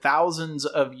lost to thousands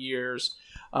of years.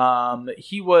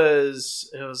 He was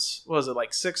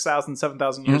like 6,000,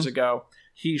 7,000 years ago.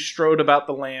 He strode about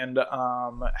the land,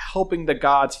 helping the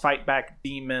gods fight back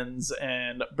demons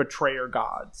and betrayer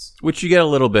gods. Which you get a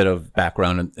little bit of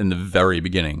background in the very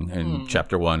beginning in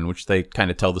chapter 1, which they kind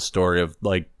of tell the story of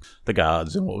like the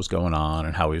gods and what was going on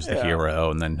and how he was the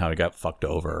hero and then how he got fucked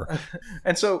over.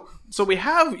 And so you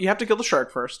have to kill the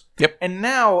shark first. Yep. And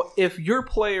now if your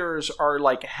players are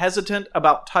like hesitant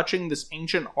about touching this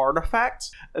ancient artifact,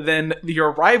 then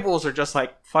your rivals are just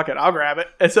like, fuck it, I'll grab it.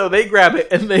 And so they grab it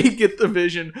and they get the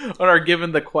vision and are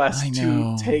given the quest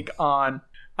to take on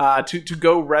to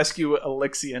go rescue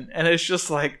Elixion. And it's just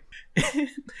like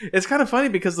it's kind of funny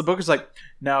because the book is like,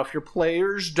 now if your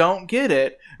players don't get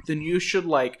it, then you should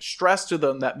like stress to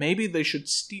them that maybe they should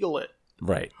steal it.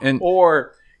 Right.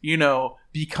 Or,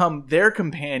 become their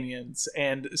companions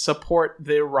and support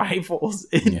their rivals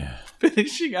in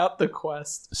finishing out the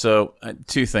quest. So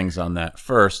 2 things on that.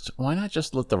 First, why not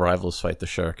just let the rivals fight the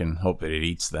shark and hope that it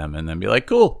eats them and then be like,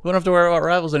 cool, we don't have to worry about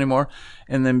rivals anymore.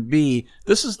 And then B,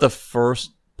 this is the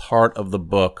first part of the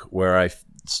book where I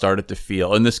started to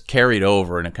feel, and this carried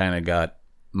over and it kind of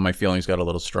my feelings got a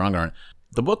little stronger.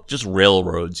 the book just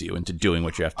railroads you into doing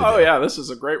what you have to do. Oh yeah, this is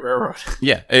a great railroad.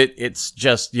 Yeah, it's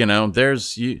just,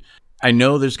 I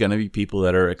know there's going to be people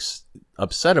that are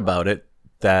upset about it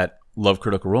that love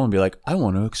Critical Role and be like, I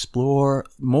want to explore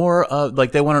more of,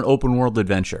 like, they want an open world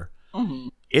adventure. Mm-hmm.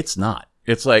 It's not.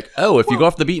 It's like, if you go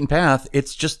off the beaten path,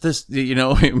 it's just this,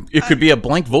 it could be a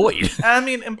blank void. I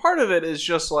mean, and part of it is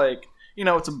just like,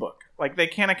 it's a book. Like, they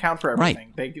can't account for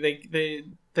everything. Right.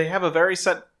 They have a very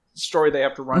set story they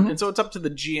have to run, and so it's up to the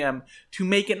GM to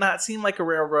make it not seem like a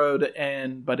railroad,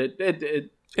 but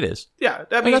it is. Yeah,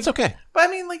 I mean, that's okay. But I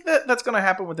mean, like, that's going to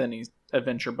happen with any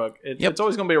adventure book. It's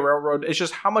always going to be a railroad. It's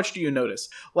just, how much do you notice?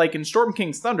 Like in Storm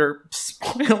King's Thunder,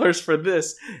 spoilers for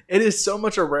this, it is so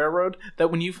much a railroad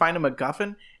that when you find a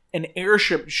MacGuffin, an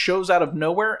airship shows out of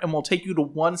nowhere and will take you to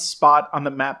one spot on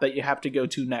the map that you have to go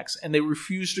to next, and they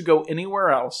refuse to go anywhere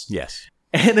else. Yes.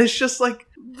 And it's just like,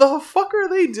 the fuck are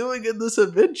they doing in this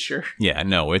adventure? Yeah,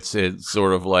 no, it's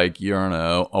sort of like you're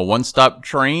on a one-stop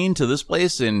train to this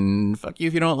place, and fuck you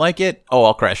if you don't like it. Oh,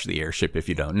 I'll crash the airship if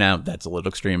you don't. Now, that's a little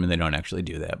extreme, and they don't actually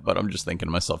do that. But I'm just thinking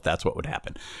to myself, that's what would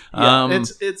happen. Yeah,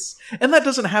 it's and that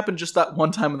doesn't happen just that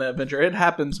one time in the adventure. It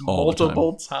happens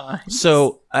multiple times.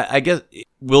 So I guess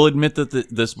we'll admit that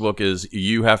this book is,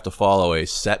 you have to follow a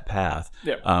set path.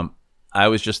 Yeah. I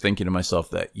was just thinking to myself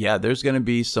that, there's going to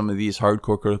be some of these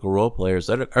hardcore Critical Role players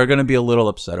that are going to be a little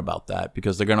upset about that,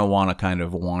 because they're going to want to kind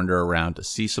of wander around to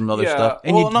see some other stuff,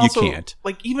 and you can't.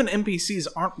 Like, even NPCs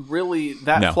aren't really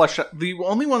that fleshed out. The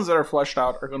only ones that are fleshed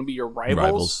out are going to be your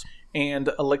rivals. And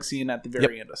Alexian at the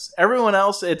very end. Everyone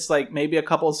else, it's like maybe a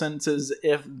couple of sentences,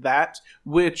 if that,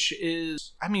 which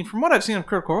is, I mean, from what I've seen of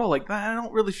Critical Role, like, I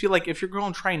don't really feel like if you're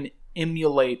going to try and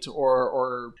emulate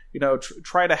or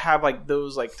try to have like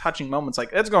those like touching moments, like,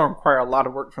 it's going to require a lot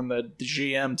of work from the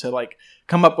GM to like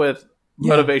come up with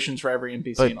motivations for every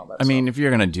NPC and all that. I mean, if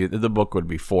you're going to do the book would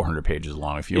be 400 pages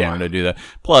long if you wanted to do that.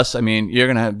 Plus, I mean, you're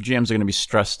going to have GMs are going to be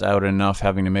stressed out enough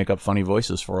having to make up funny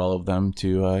voices for all of them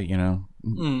to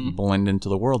blend into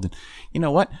the world. And you know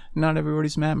what? Not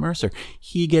everybody's Matt Mercer.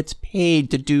 He gets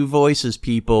paid to do voices,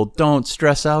 people. Don't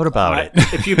stress out about it.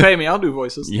 If you pay me, I'll do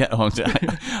voices. Yeah,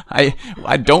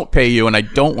 I don't pay you, and I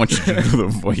don't want you to do the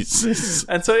voices.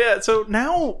 And so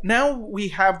now we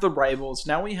have the rivals.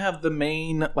 Now we have the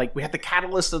main, like, we have the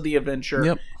catalyst of the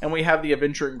adventure, and we have the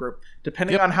adventuring group.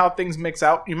 Depending on how things mix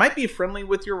out, you might be friendly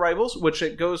with your rivals, which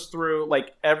it goes through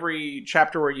like every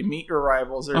chapter where you meet your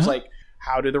rivals. There's like,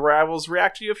 how do the rivals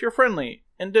react to you if you're friendly,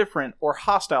 indifferent, or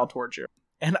hostile towards you?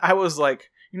 And I was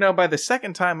like, by the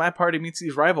second time my party meets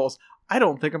these rivals, I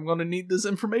don't think I'm going to need this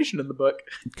information in the book.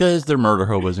 Because their murder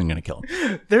hobo isn't going to kill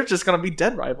them. They're just going to be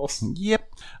dead rivals. Yep.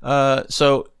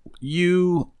 So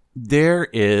there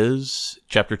is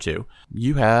chapter 2.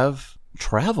 You have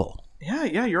travel.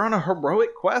 Yeah, you're on a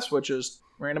heroic quest, which is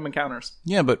random encounters.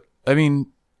 Yeah, but, I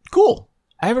mean, cool.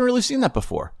 I haven't really seen that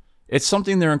before. It's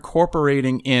something they're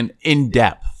incorporating in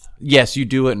depth. Yes, you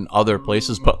do it in other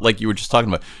places, but like you were just talking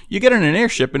about, you get in an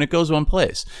airship and it goes one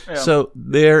place. Yeah. So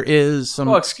there is some...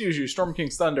 Well, excuse you, Storm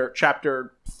King's Thunder,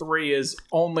 chapter 3 is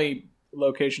only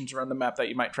locations around the map that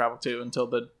you might travel to until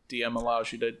the DM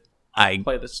allows you to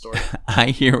play this story. I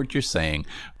hear what you're saying,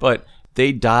 but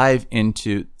they dive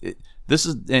into... This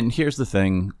is, and here's the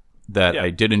thing that I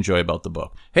did enjoy about the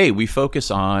book. Hey, we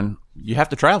focus on, you have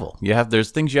to travel.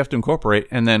 There's things you have to incorporate,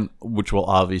 and then, which we'll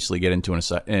obviously get into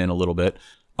in a little bit,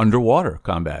 underwater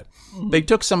combat. Mm-hmm. They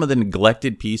took some of the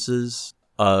neglected pieces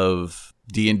of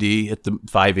D&D at the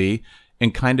 5e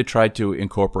and kind of tried to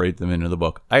incorporate them into the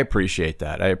book. I appreciate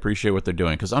that. I appreciate what they're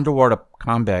doing, because underwater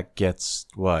combat gets,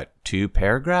 2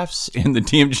 paragraphs in the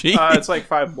DMG? It's like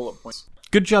 5 bullet points.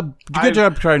 Good job. Good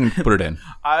job trying to put it in.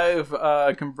 I've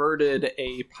converted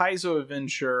a Paizo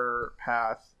Adventure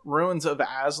path, Ruins of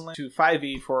Aslan, to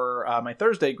 5e for my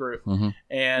Thursday group. Mm-hmm.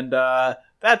 And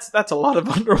that's a lot of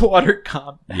underwater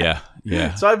combat.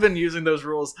 Yeah. So I've been using those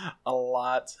rules a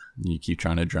lot. You keep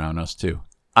trying to drown us, too.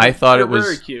 I thought it was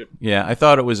very cute. Yeah, I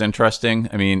thought it was interesting.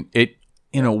 I mean, it,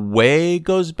 in a way,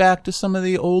 goes back to some of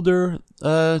the older,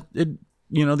 the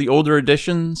older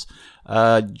editions,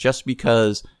 just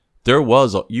because...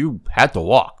 you had to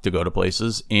walk to go to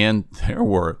places, and there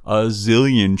were a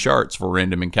zillion charts for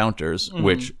random encounters,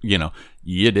 which,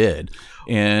 you did.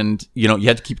 And, you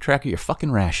had to keep track of your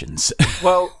fucking rations.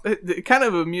 Well, it kind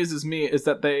of amuses me is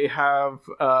that they have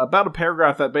about a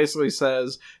paragraph that basically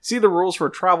says, see the rules for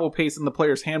travel pace in the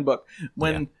player's handbook.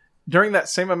 When during that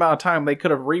same amount of time, they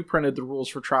could have reprinted the rules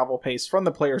for travel pace from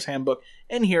the player's handbook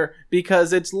in here,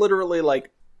 because it's literally like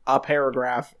a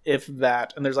paragraph, if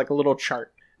that, and there's like a little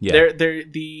chart. Yeah.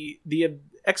 The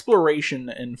exploration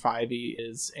in 5e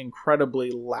is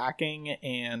incredibly lacking,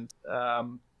 and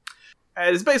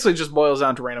It basically just boils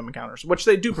down to random encounters, which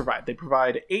they do provide. They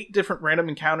provide 8 different random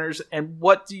encounters, and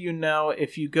what do you know?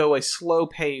 If you go a slow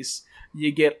pace,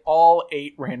 you get all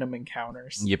 8 random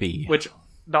encounters. Yippee. Which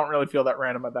don't really feel that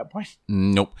random at that point.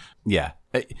 Nope. Yeah.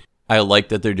 I like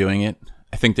that they're doing it.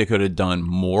 I think they could have done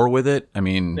more with it. I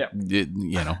mean,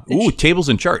 tables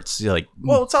and charts. Like,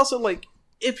 well, it's also like,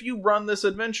 if you run this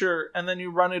adventure and then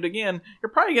you run it again, you're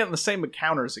probably getting the same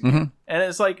encounters again. Mm-hmm. And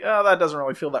it's like, oh, that doesn't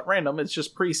really feel that random. It's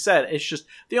just preset. It's just,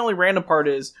 the only random part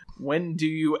is, when do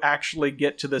you actually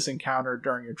get to this encounter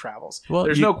during your travels? Well,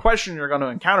 there's no question you're going to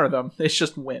encounter them. It's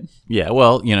just when. Yeah,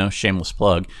 well, shameless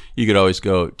plug. You could always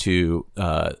go to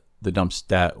the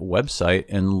Dumpstat website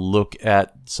and look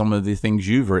at some of the things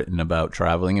you've written about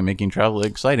traveling and making travel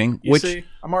exciting. You see,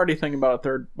 I'm already thinking about a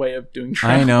third way of doing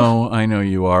travel. I know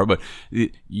you are, but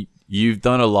you've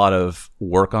done a lot of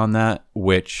work on that,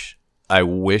 which I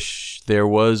wish there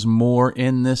was more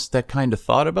in this that kind of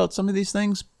thought about some of these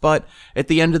things. But at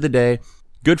the end of the day,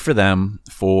 good for them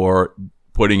for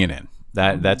putting it in.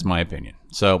 That's my opinion.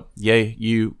 So, yay,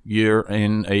 you're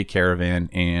in a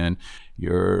caravan and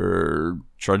you're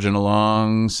trudging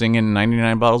along, singing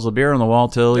 99 bottles of beer on the wall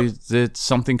till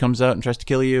something comes out and tries to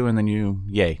kill you, and then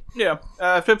yay. Yeah.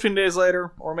 15 days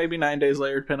later, or maybe 9 days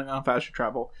later, depending on how fast you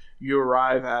travel, you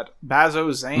arrive at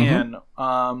Bazzoxan.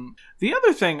 Mm-hmm. The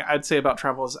other thing I'd say about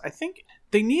travel is I think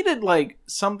they needed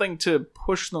something to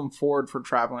push them forward for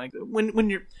traveling.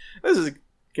 When you're... This is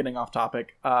getting off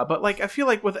topic, but I feel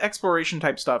like with exploration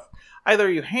type stuff, either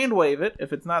you hand wave it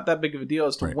if it's not that big of a deal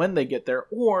as to when they get there,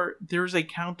 or there's a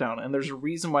countdown and there's a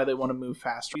reason why they want to move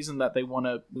fast, reason that they want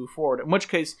to move forward, in which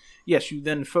case, yes, you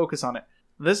then focus on it.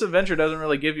 This adventure doesn't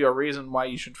really give you a reason why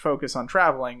you should focus on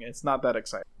traveling. It's not that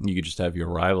exciting. You could just have your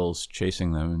rivals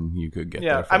chasing them and you could get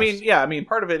there first. I mean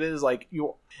part of it is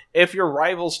if your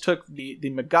rivals took the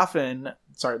MacGuffin,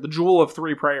 the Jewel of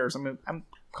Three Prayers, I'm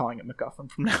calling it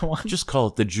MacGuffin from now on. Just call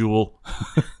it the Jewel.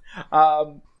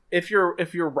 If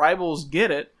your rivals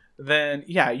get it, then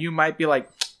you might be like,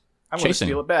 I'm going to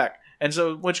steal it back. And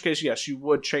so, in which case, yes, you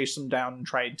would chase them down and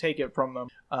try and take it from them.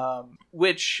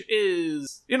 Which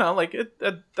is,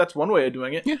 that's one way of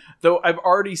doing it. Yeah. Though I've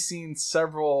already seen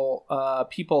several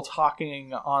people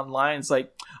talking online. It's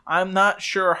I'm not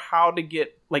sure how to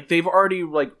get, they've already,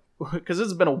 because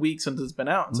it's been a week since it's been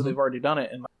out, and so they've already done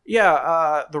it. And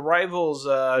the rivals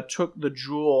took the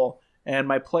jewel, and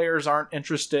my players aren't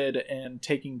interested in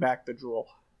taking back the jewel.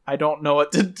 I don't know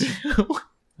what to do.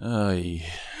 And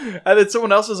then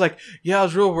someone else is like, I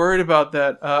was real worried about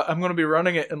that. I'm going to be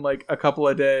running it in a couple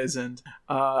of days, and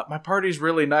my party's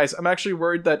really nice. I'm actually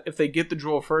worried that if they get the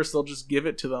jewel first, they'll just give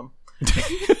it to them.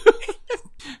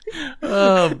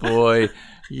 Oh, boy.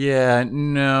 Yeah,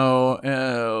 no.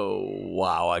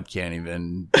 Wow, I can't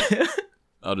even.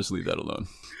 I'll just leave that alone.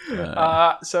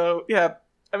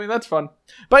 That's fun.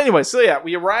 But anyway,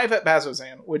 we arrive at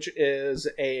Bazzoxan, which is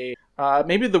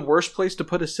maybe the worst place to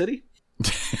put a city.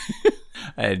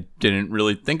 I didn't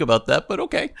really think about that, but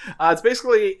okay. It's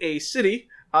basically a city,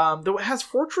 though it has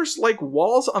fortress-like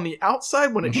walls on the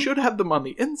outside when it should have them on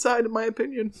the inside, in my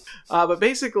opinion. But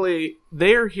basically,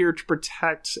 they're here to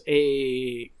protect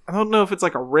I don't know if it's a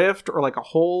rift or a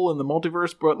hole in the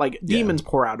multiverse, but demons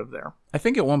pour out of there. I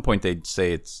think at one point they'd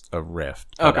say it's a rift,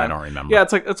 but I don't remember. Yeah,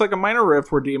 it's like a minor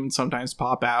rift where demons sometimes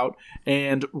pop out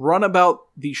and run about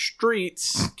the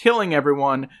streets killing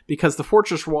everyone because the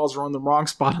fortress walls are on the wrong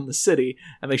spot in the city,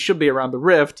 and they should be around the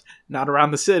rift, not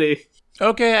around the city.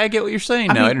 Okay, I get what you're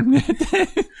saying now.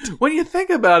 When you think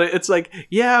about it, it's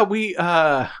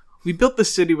we built the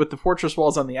city with the fortress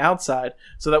walls on the outside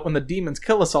so that when the demons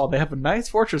kill us all, they have a nice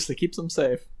fortress that keeps them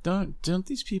safe. Don't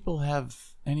these people have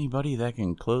anybody that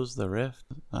can close the rift?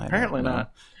 Apparently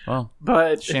not. Well,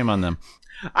 but shame on them.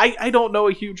 I don't know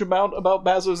a huge amount about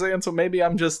Bazzoxan, so maybe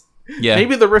I'm just... Yeah.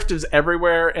 Maybe the rift is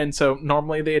everywhere, and so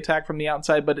normally they attack from the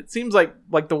outside, but it seems like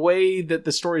the way that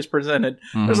the story is presented,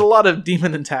 there's a lot of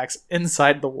demon attacks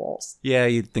inside the walls. Yeah,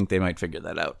 you'd think they might figure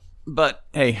that out. But,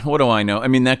 hey, what do I know? I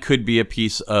mean, that could be a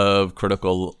piece of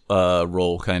Critical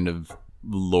Role kind of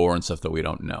lore and stuff that we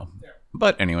don't know. Yeah.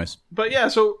 But anyways. But yeah,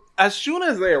 so as soon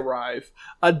as they arrive,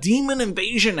 a demon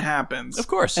invasion happens. Of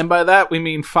course. And by that, we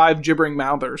mean 5 gibbering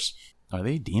mouthers. Are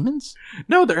they demons?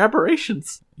 No, they're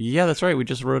aberrations. Yeah, that's right. We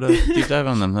just wrote a deep dive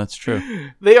on them. That's true.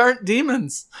 They aren't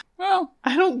demons. Well,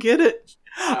 I don't get it.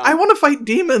 I want to fight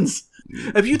demons.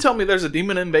 If you tell me there's a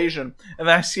demon invasion and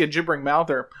then I see a gibbering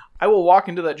mouther, I will walk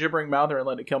into that gibbering mouther and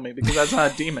let it kill me because that's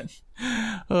not a demon.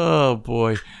 Oh,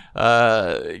 boy.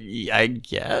 I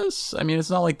guess. I mean, it's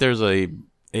not like there's a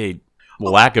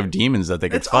lack of demons that they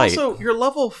could fight. Also, you're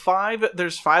level 5.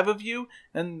 There's 5 of you,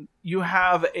 and you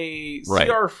have a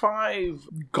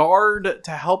CR5 guard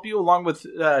to help you, along with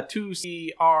 2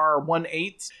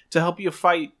 CR18s to help you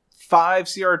fight 5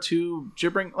 CR2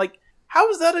 gibbering. Like, how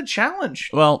is that a challenge?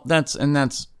 Well, that's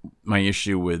my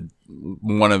issue with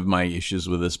one of my issues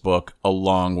with this book,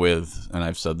 along with, and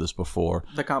I've said this before,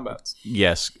 the combats.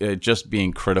 Yes, just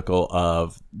being critical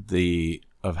of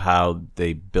how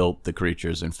they built the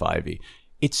creatures in 5e.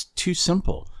 It's too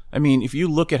simple. I mean, if you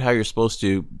look at how you're supposed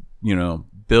to,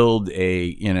 build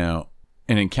an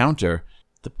encounter,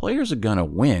 the players are gonna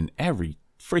win every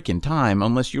freaking time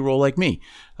unless you roll like me.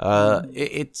 My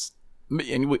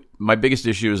biggest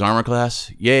issue is armor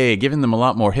class. Yay, giving them a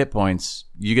lot more hit points.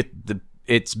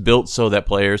 It's built so that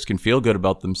players can feel good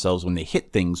about themselves when they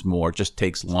hit things more. It just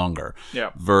takes longer.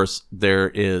 Yeah. Versus there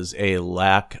is a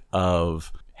lack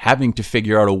of having to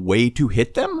figure out a way to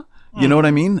hit them. You know what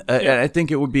I mean? I think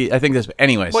that's,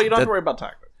 anyways. Well, you don't have to worry about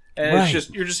tactics. And Right.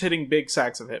 you're just hitting big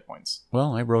sacks of hit points.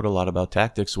 Well, I wrote a lot about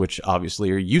tactics, which obviously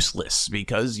are useless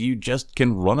because you just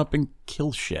can run up and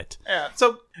kill shit. Yeah.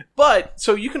 So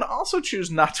you can also choose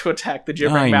not to attack the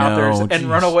gibbering I know, mouthers and jeez.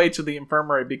 run away to the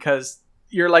infirmary because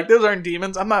you're like, those aren't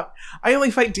demons. I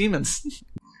only fight demons.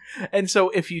 And so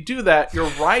if you do that, your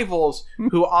rivals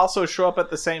who also show up at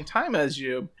the same time as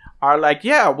you are like,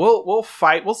 yeah, we'll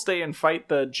fight. We'll stay and fight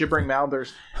the gibbering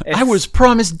mouthers. I was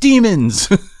promised demons.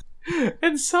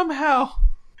 And somehow,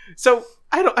 so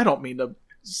I don't mean to.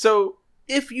 So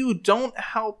if you don't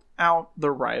help out the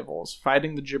rivals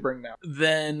fighting the gibbering mouth,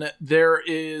 then there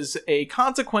is a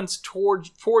consequence for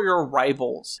your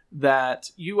rivals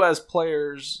that you as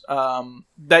players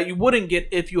that you wouldn't get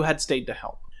if you had stayed to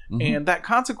help. Mm-hmm. And that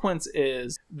consequence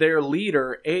is their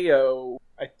leader, Ao,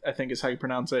 I think is how you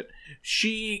pronounce it.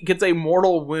 She gets a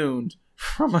mortal wound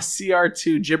from a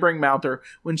CR2 gibbering mouther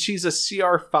when she's a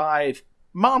CR5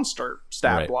 monster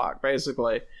stat block,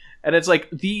 basically. And it's like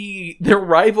their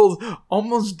rivals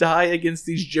almost die against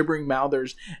these gibbering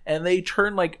mouthers, and they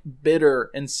turn like bitter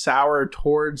and sour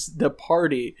towards the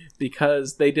party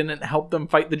because they didn't help them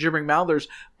fight the gibbering mouthers.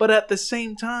 But at the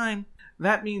same time,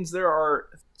 that means there are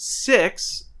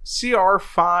 6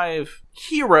 CR5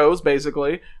 heroes,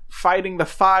 basically, fighting the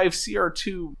 5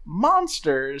 CR2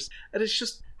 monsters. And it's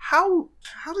just, how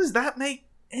does that make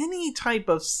any type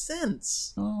of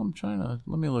sense? Oh,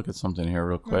 let me look at something here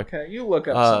real quick. Okay, you look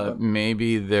up something.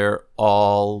 Maybe they're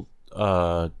all,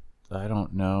 I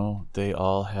don't know. They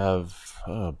all have,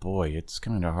 oh boy, it's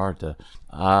kind of hard to,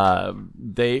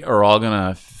 they are all going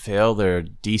to fail their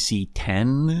DC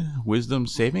 10 wisdom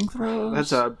saving throws.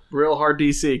 That's a real hard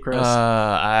DC, Chris.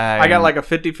 I got like a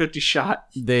 50-50 shot.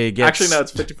 Actually, no,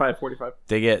 it's 55-45.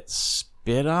 They get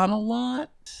spit on a lot.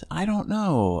 I don't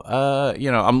know.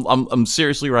 I'm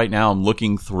seriously right now. I'm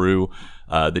looking through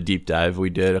the deep dive we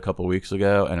did a couple weeks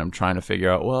ago, and I'm trying to figure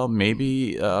out. Well,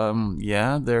 maybe,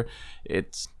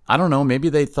 I don't know. Maybe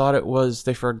they thought it was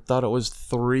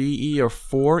 3E or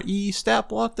 4E stat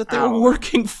block that they were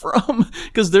working from,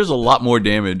 because there's a lot more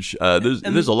damage.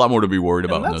 There's a lot more to be worried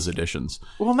about in those editions.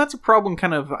 Well, and that's a problem.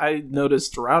 Kind of, I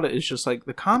noticed throughout it. It's just like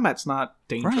the combat's not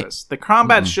dangerous. Right. The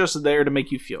combat's just there to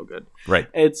make you feel good. Right.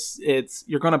 It's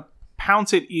you're gonna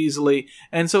pounce it easily,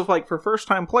 and so for first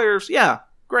time players, yeah,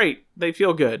 great, they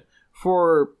feel good.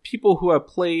 For people who have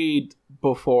played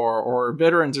before or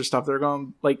veterans or stuff, they're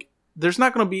going like. There's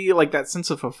not going to be like that sense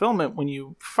of fulfillment when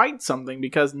you fight something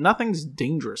because nothing's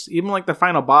dangerous. Even like the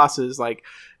final boss is like,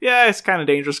 yeah, it's kind of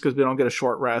dangerous because we don't get a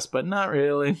short rest, but not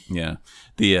really. Yeah.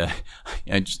 I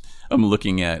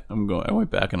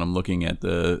went back and I'm looking at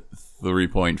the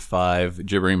 3.5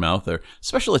 gibbering mouther.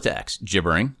 Special attacks,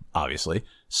 gibbering, obviously.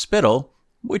 Spittle,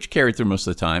 which carried through most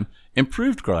of the time.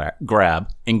 Improved grab,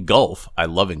 engulf. I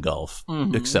love engulf,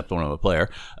 except when I'm a player.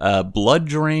 Blood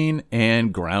drain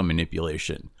and ground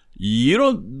manipulation. You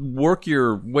don't work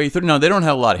your way through. No, they don't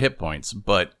have a lot of hit points,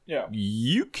 but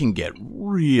you can get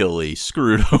really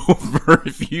screwed over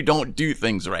if you don't do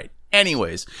things right.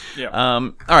 Anyways,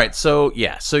 all right, so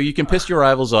you can piss your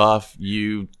rivals off.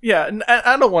 And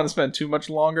I don't want to spend too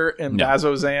much longer in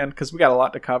Bazzoxan because we got a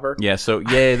lot to cover. Yeah, so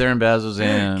yay, they're in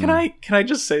Bazzoxan. Can I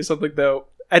just say something though?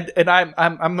 And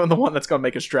I'm the one that's going to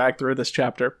make us drag through this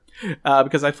chapter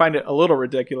because I find it a little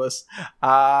ridiculous.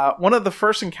 One of the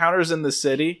first encounters in the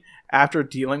city after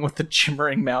dealing with the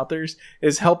gibbering mouthers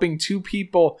is helping 2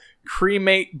 people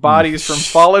cremate bodies from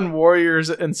fallen warriors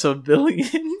and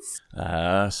civilians.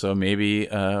 So maybe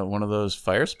one of those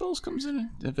fire spells comes in,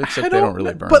 except they don't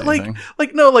really burn anything.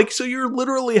 So you're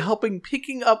literally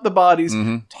picking up the bodies,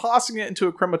 tossing it into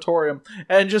a crematorium,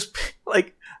 and just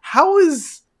like, how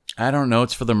is I don't know.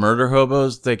 It's for the murder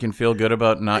hobos. They can feel good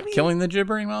about not killing the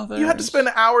gibbering mouth. You have to spend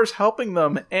hours helping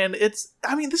them, and this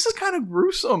is kind of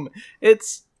gruesome.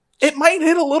 It might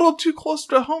hit a little too close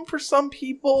to home for some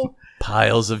people.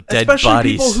 Piles of dead especially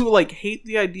bodies. People who like hate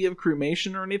the idea of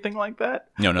cremation or anything like that.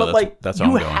 No, but that's you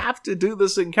how I'm going. have to do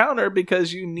this encounter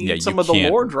because you need some of the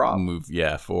lore drop. Move,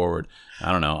 forward.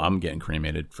 I don't know. I'm getting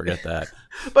cremated. Forget that.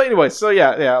 But anyway, so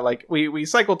yeah, like we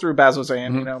cycle through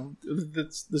Bazzoxan. You know,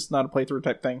 this is not a playthrough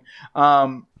type thing.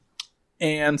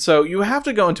 And so you have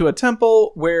to go into a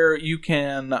temple where you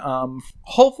can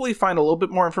hopefully find a little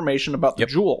bit more information about the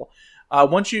jewel.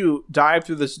 Once you dive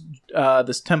through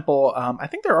this temple, I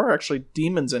think there are actually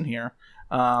demons in here,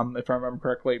 if I remember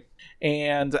correctly.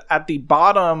 And at the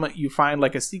bottom, you find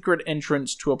like a secret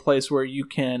entrance to a place where you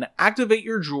can activate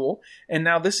your jewel. And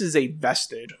now this is a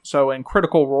vestige. So in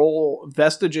Critical Role,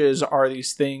 vestiges are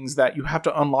these things that you have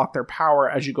to unlock their power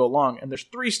as you go along. And there's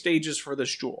 3 stages for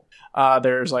this jewel.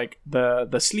 There's like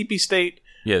the sleepy state.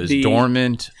 Yeah, there's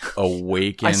dormant,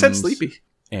 awakened. I said sleepy.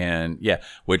 And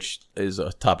which is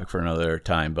a topic for another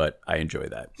time, but I enjoy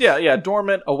that. Yeah,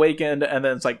 dormant, awakened, and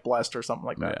then it's like blessed or something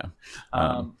like that.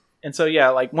 Yeah. And so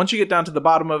like once you get down to the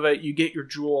bottom of it, you get your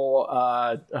jewel.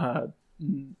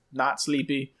 Not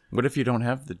sleepy. What if you don't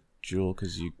have the jewel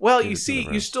because you? Well, you see,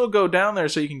 you still go down there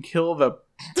so you can kill the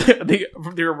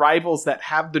rivals that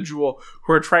have the jewel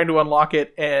who are trying to unlock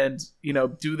it and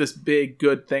do this big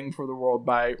good thing for the world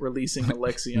by releasing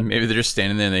Elixium. Maybe they're just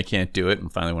standing there and they can't do it,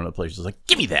 and finally one of the players is like,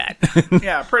 "Give me that!"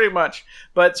 Yeah, pretty much.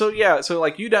 But so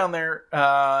like you down there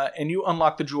and you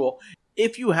unlock the jewel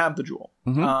if you have the jewel.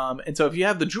 And so if you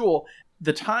have the jewel,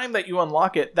 the time that you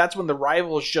unlock it, that's when the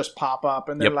rivals just pop up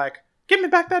and they're like, "Give me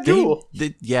back that jewel."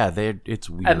 It's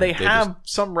weird. And they have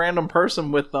some random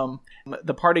person with them.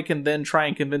 The party can then try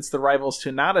and convince the rivals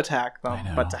to not attack them,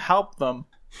 but to help them.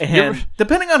 And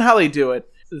depending on how they do it,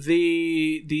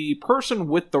 the person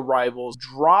with the rivals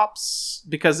drops,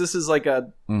 because this is like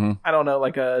a, I don't know,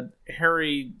 like a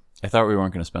hairy... I thought we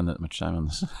weren't going to spend that much time on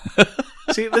this.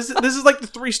 See, this is like the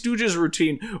Three Stooges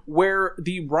routine where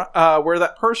where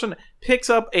that person picks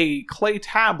up a clay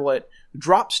tablet,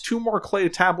 drops 2 more clay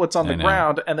tablets on the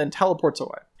ground, and then teleports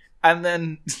away. And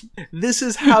then this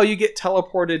is how you get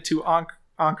teleported to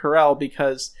Ank'Harel,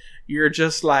 because you're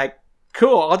just like,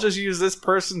 cool, I'll just use this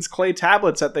person's clay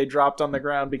tablets that they dropped on the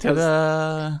ground because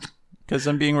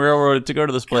I'm being railroaded to go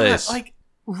to this place. God, like,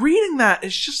 reading that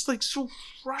is just like so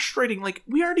frustrating. Like,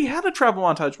 we already had a travel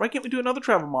montage. Why can't we do another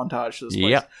travel montage to this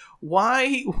place? Yep.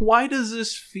 Why does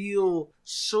this feel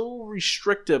so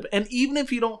restrictive? And even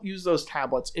if you don't use those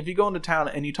tablets, if you go into town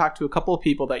and you talk to a couple of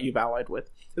people that you've allied with,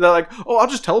 they're like, "Oh, I'll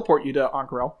just teleport you to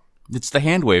Ank'Harel." It's the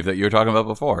hand wave that you were talking about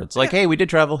before. It's like, hey, we did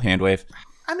travel, hand wave.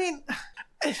 I mean,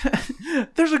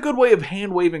 there's a good way of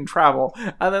hand waving travel,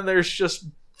 and then there's just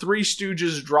Three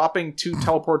Stooges dropping 2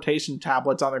 teleportation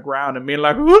tablets on the ground and being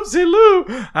like, "Whoopsie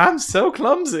loo, I'm so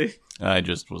clumsy." I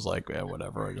just was like, yeah,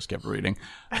 whatever. I just kept reading.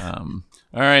 All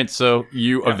right, so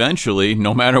you eventually,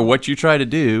 no matter what you try to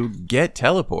do, get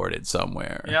teleported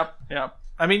somewhere. Yep.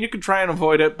 I mean, you could try and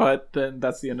avoid it, but then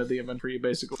that's the end of the event for you,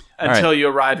 basically. Until you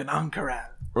arrive in Ank'Harel.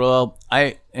 Well,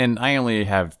 I only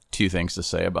have 2 things to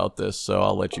say about this, so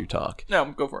I'll let you talk. No,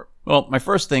 go for it. Well, my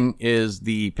first thing is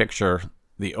the picture,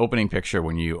 the opening picture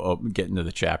when you get into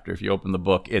the chapter. If you open the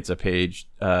book, it's a page,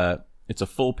 it's a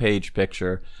full page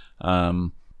picture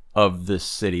of this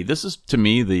city. This is, to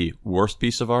me, the worst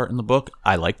piece of art in the book.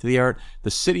 I liked the art. The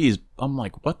city is, I'm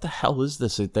like, what the hell is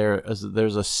this?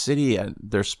 There's a city, and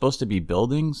there's supposed to be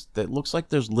buildings that looks like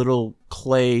there's little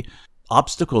clay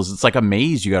obstacles. It's like a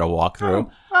maze you got to walk through.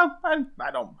 Well,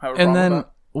 I don't have a problem And then,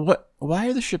 with that. why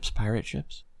are the ships pirate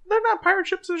ships? They're not pirate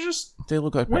ships. They're just They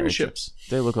look like pirate wind ships.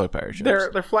 They look like pirate ships.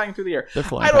 they're flying through the air. They're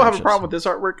flying I don't have a ships. problem with this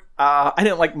artwork. I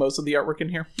didn't like most of the artwork in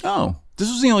here. Oh, this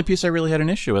was the only piece I really had an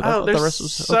issue with. I thought There's the rest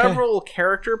was okay. several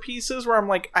character pieces where I'm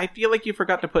like, I feel like you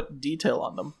forgot to put detail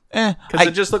on them. Because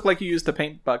it just looked like you used the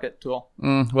paint bucket tool.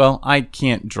 Well, I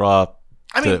can't draw.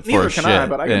 I mean, neither can I,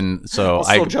 but I can, and so I'll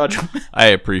still judge. I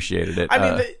appreciated it.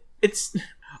 I mean, it's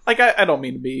like I don't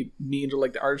mean to be mean to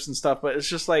like the artists and stuff, but it's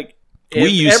just like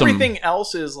everything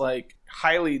else is like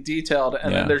highly detailed,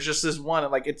 and then there's just this one,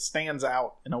 and like it stands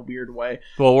out in a weird way.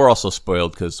 Well, we're also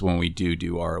spoiled because when we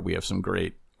do art, we have some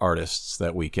great artists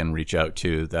that we can reach out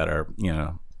to that are,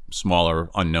 smaller,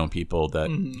 unknown people that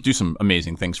do some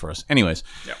amazing things for us. Anyways,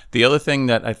 the other thing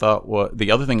that I thought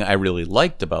I really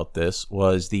liked about this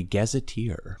was the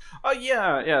Gazetteer. Oh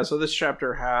yeah. So this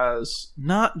chapter has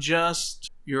not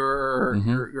just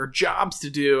your jobs to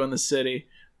do in the city,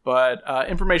 but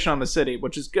information on the city,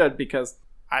 which is good because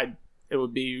it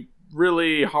would be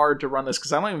really hard to run this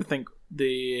because I don't even think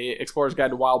the Explorer's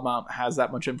Guide to Wildmount has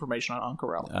that much information on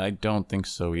Ank'Harel. I don't think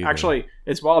so either. Actually,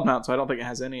 it's Wildmount, so I don't think it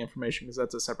has any information because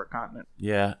that's a separate continent.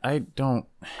 Yeah, I don't.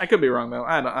 I could be wrong though.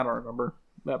 I don't remember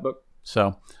that book.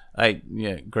 So,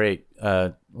 great.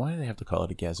 Why do they have to call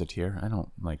it a gazetteer? I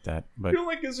don't like that. But You don't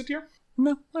like Gazetteer?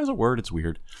 no, as a word, it's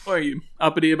weird. Why are you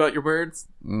uppity about your words?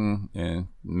 Yeah,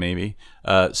 maybe.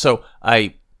 So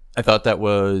I thought that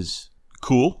was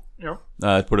cool. Yeah.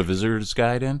 Put a visitor's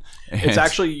guide in. It's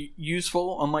actually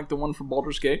useful, unlike the one from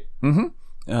Baldur's Gate.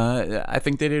 I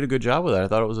think they did a good job with that. I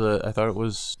thought it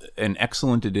was an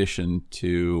excellent addition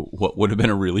to what would have been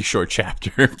a really short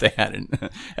chapter if they hadn't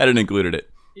included it.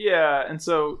 Yeah, and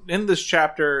so in this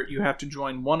chapter, you have to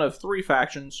join one of 3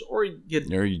 factions, or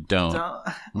you don't.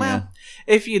 Well,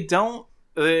 if you don't,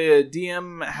 the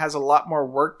DM has a lot more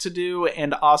work to do,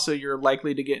 and also you're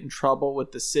likely to get in trouble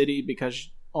with the city because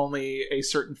only a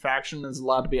certain faction is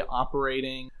allowed to be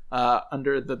operating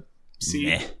under the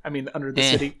sea. Under the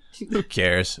city. Who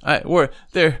cares? It's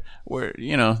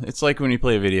like when you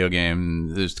play a video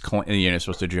game. You're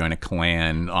supposed to join a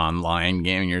clan online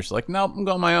game, and you're just like, nope, I'm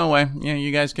going my own way.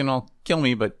 You guys can all kill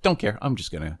me, but don't care. I'm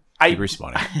just gonna keep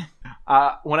respawning.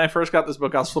 When I first got this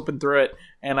book, I was flipping through it,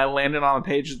 and I landed on a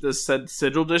page that said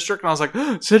Sigil District, and I was like,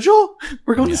 Sigil?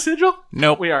 We're going to Sigil?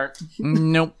 Nope. We aren't.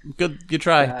 Nope. Good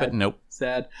try, but nope.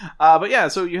 Sad. But yeah,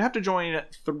 so you have to join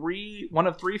one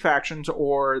of 3 factions,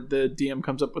 or the DM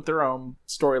comes up with their own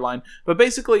storyline. But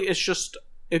basically, it's just,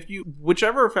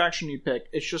 whichever faction you pick,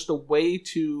 it's just a way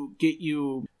to get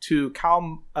you to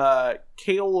Kael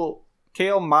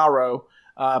Maro,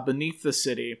 beneath the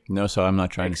city. No, so I'm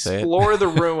not trying to say it. Explore the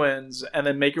ruins and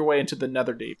then make your way into the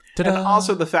Netherdeep. Ta-da! And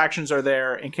also the factions are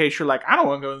there in case you're like, I don't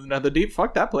want to go to the Netherdeep.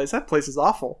 Fuck that place. That place is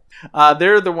awful.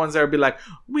 They're the ones that would be like,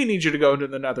 we need you to go into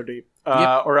the Netherdeep,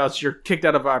 or else you're kicked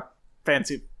out of our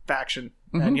fancy faction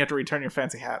and you have to return your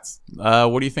fancy hats.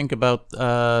 What do you think about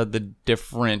the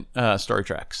different story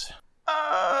tracks?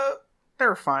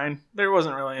 They're fine. There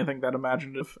wasn't really anything that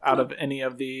imaginative out of any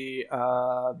of the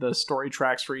story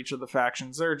tracks for each of the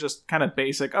factions. They're just kind of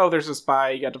basic. Oh, there's a spy.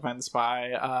 You got to find the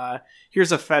spy.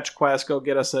 Here's a fetch quest. Go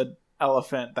get us an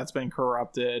elephant that's been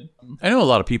corrupted. I know a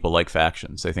lot of people like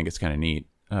factions. They think it's kind of neat.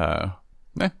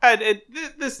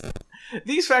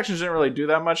 These factions didn't really do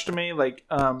that much to me. Like,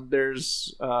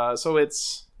 there's so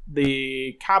it's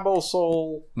the Cabal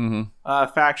Soul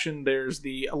faction. There's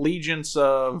the Allegiance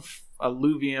of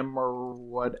Alluvium or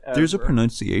whatever. There's a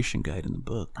pronunciation guide in the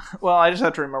book. Well, I just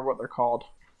have to remember what they're called,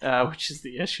 which is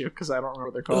the issue because I don't remember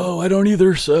what they're called. Oh, I don't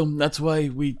either. So that's why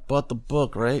we bought the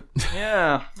book, right?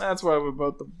 Yeah, that's why we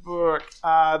bought the book.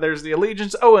 There's the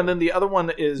Allegiance. Oh, and then the other one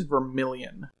is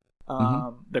Vermilion.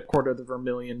 The Court of the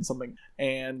Vermilion something.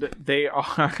 And they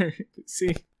are,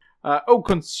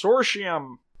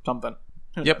 Consortium something.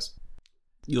 Who knows?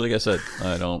 Like I said,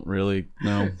 I don't really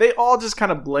know. They all just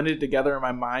kind of blended together in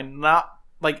my mind. Not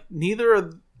like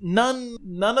none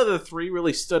of the 3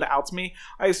 really stood out to me.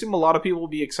 I assume a lot of people will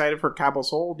be excited for Cabal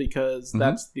Soul because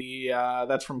that's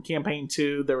from campaign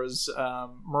 2. There was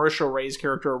Marisha Ray's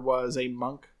character was a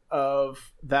monk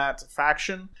of that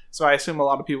faction, so I assume a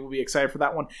lot of people will be excited for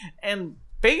that one. And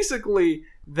basically,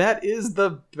 that is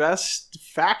the best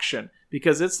faction.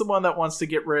 Because it's the one that wants to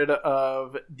get rid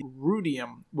of the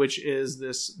rudium, which is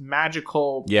this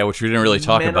magical... Yeah, which we didn't really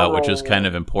talk about, which is kind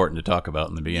of important to talk about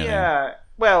in the beginning. Yeah,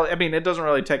 well, I mean, it doesn't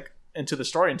really take into the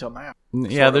story until now.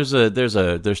 Yeah, there's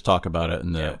talk about it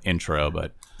in the intro,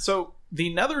 but... So,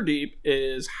 the Netherdeep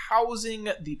is housing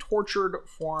the tortured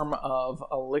form of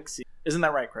Elixir. Isn't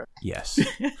that right, Chris? Yes.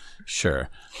 Sure.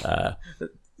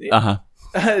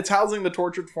 It's housing the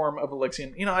tortured form of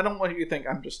Elixir. I don't want you to think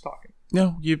I'm just talking.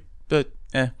 No,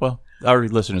 our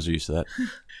listeners are used to that.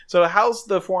 So it housed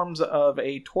the forms of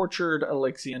a tortured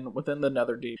Elixian within the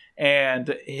Netherdeep,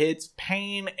 and its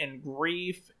pain and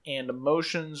grief and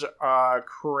emotions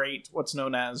create what's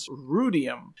known as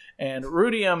rudium. And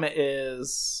rudium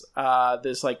is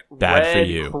this like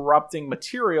red corrupting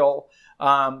material,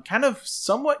 kind of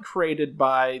somewhat created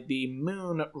by the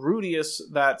moon Rudius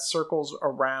that circles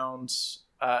around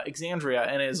Exandria,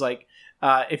 and is like,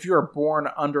 if you're born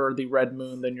under the red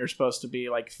moon, then you're supposed to be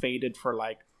like fated for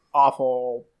like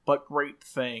awful but great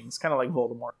things, kind of like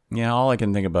Voldemort. Yeah, all I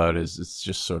can think about is it's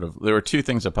just sort of, there were 2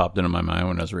 things that popped into my mind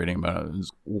when I was reading about it.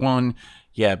 One,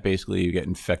 basically you get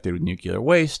infected with nuclear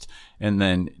waste, and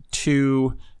then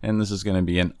 2, and this is going to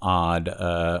be an odd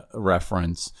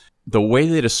reference, the way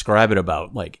they describe it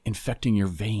about like infecting your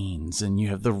veins and you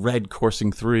have the red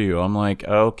coursing through you. I'm like,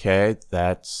 okay,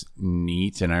 that's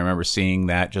neat. And I remember seeing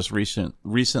that just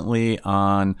recently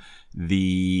on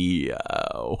the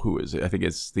who is it? I think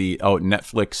it's the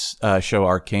Netflix show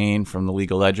Arcane from the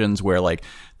League of Legends, where like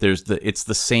it's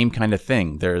the same kind of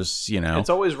thing. There's it's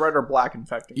always red or black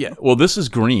infecting. Yeah, well, this is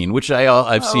green, which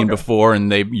I've seen before,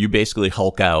 and you basically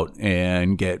Hulk out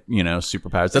and get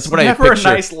superpowers. That's what I picture. Never a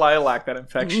nice lilac that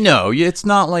infects you. No, it's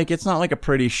not like a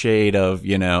pretty shade of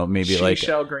maybe like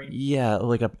shell green. Yeah,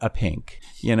 like a pink.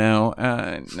 No.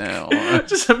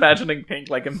 Just imagining pink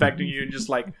like infecting you and just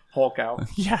like Hulk out.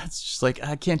 Yeah, it's just like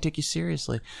I can't take you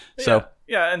seriously. So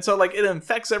yeah, and so like it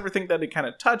infects everything that it kind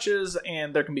of touches,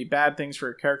 and there can be bad things for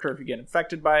your character if you get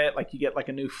infected by it. Like you get like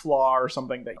a new flaw or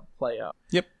something that you play up.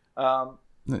 Yep. I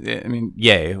mean,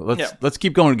 yay! Let's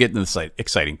keep going and get into the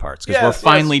exciting parts because we're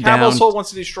finally down. Cabo Soul wants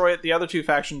to destroy it. The other two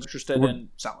factions are interested in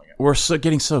selling it. We're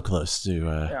getting so close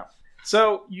to.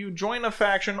 So you join a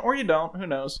faction, or you don't, who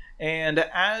knows. And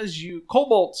as you...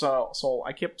 Cobalt Soul.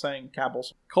 I kept saying Cabo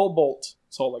Soul. Cobalt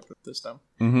Soul like this time.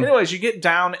 Mm-hmm. Anyways, you get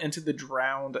down into the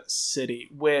Drowned City,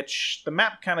 which the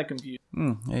map kind of confused.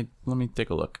 Hey, let me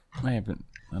take a look. I don't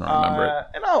remember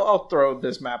it. And I'll throw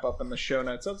this map up in the show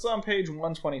notes. It's on page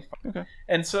 125. Okay.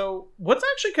 And so what's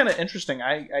actually kind of interesting,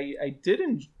 I did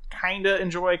kind of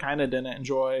enjoy, kind of didn't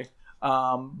enjoy...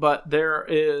 but there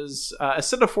is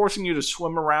instead of forcing you to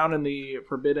swim around in the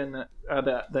forbidden,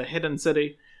 the hidden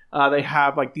city, they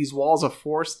have like these walls of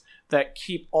force that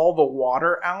keep all the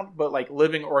water out, but like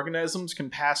living organisms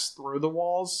can pass through the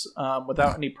walls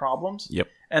without any problems. Yep.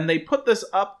 And they put this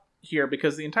up here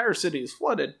because the entire city is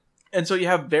flooded. And so you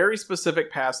have very specific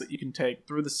paths that you can take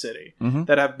through the city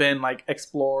that have been like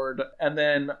explored. And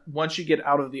then once you get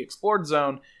out of the explored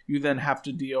zone, you then have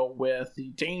to deal with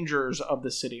the dangers of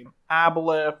the city.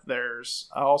 Aboleth, there's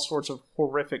all sorts of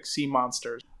horrific sea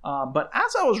monsters. But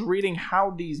as I was reading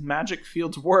how these magic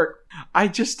fields work, I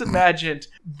just imagined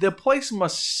the place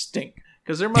must stink.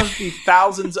 Because there must be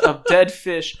thousands of dead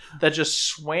fish that just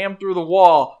swam through the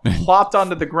wall, plopped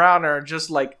onto the ground, and are just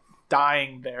like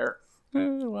dying there.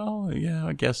 Well, yeah,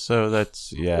 I guess so.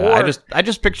 That's Or, I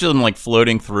just picture them like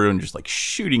floating through and just like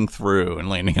shooting through and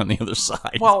landing on the other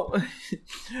side. Well,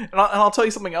 and I'll tell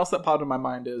you something else that popped in my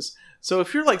mind is, so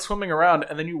if you're like swimming around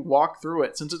and then you walk through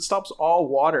it, since it stops all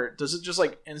water, does it just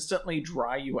like instantly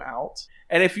dry you out?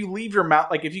 And if you leave your mouth,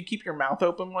 like if you keep your mouth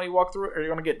open while you walk through it, are you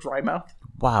going to get dry mouth?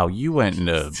 Wow, you went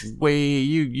into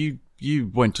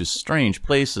you went to strange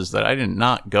places that I did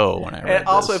not go when I read And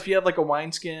also, this. if you have like a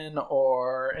wineskin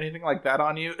or anything like that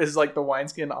on you, is like the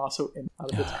wineskin also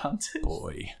out of its content?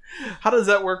 Boy, how does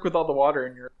that work with all the water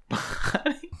in your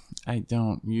body? I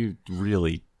don't. You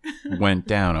really went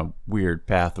down a weird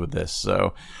path with this.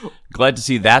 So glad to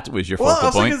see that was your focal point. Well, I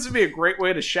was thinking this would be a great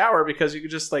way to shower because you could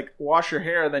just like wash your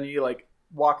hair, and then you like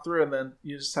walk through, and then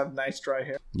you just have nice dry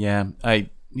hair. Yeah,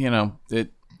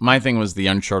 my thing was the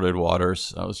uncharted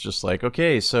waters. I was just like,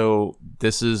 okay, so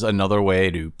this is another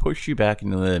way to push you back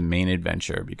into the main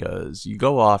adventure because you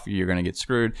go off, you're going to get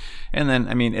screwed. And then,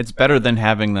 I mean, it's better than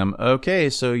having them, okay,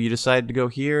 so you decided to go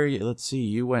here. Let's see,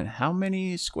 you went how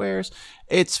many squares?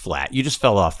 It's flat. You just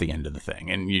fell off the end of the thing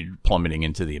and you're plummeting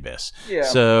into the abyss. Yeah.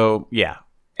 So, yeah,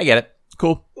 I get it.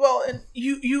 Cool. Well, and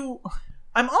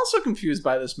I'm also confused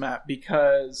by this map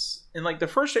because in like the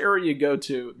first area you go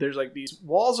to, there's like these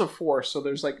walls of force. So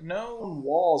there's like no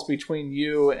walls between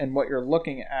you and what you're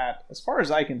looking at, as far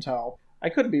as I can tell. I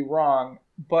could be wrong,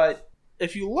 but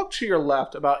if you look to your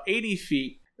left about 80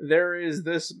 feet, there is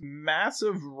this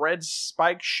massive red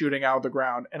spike shooting out of the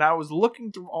ground. And I was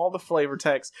looking through all the flavor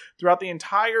text throughout the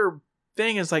entire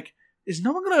thing. Is like, is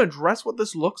no one going to address what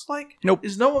this looks like? Nope.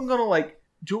 Is no one going to like,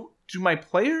 do my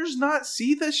players not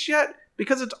see this yet?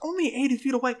 Because it's only 80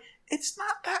 feet away. It's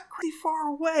not that crazy far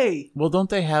away. Well, don't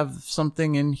they have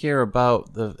something in here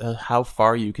about the how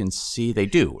far you can see? They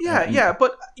do. Yeah,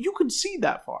 but you can see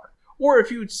that far. Or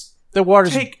if you the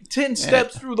water's, take 10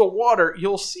 steps through the water,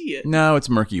 you'll see it. No, it's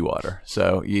murky water.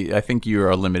 So I think you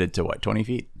are limited to, 20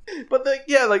 feet? But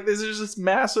there's this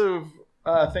massive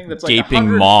thing that's like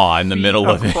gaping maw in the middle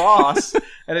of it. Across,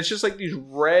 and it's just like these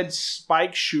red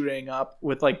spikes shooting up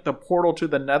with like the portal to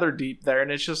the Nether Deep there.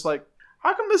 And it's just like,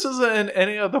 how come this isn't in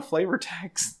any of the flavor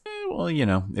text? Well,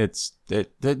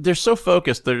 they're so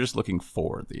focused, they're just looking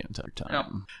forward the entire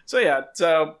time. Yeah.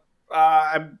 So,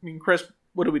 I mean, Chris,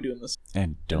 what do we do in this?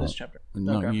 And don't. In this chapter?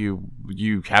 No, okay.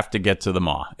 You have to get to the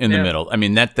maw in the middle. I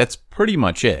mean, that's pretty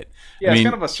much it. Yeah, it's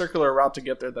kind of a circular route to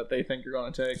get there that they think you're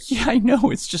going to take. Yeah, I know.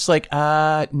 It's just like,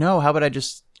 no, how about I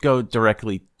just go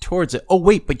directly towards it? Oh,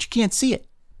 wait, but you can't see it.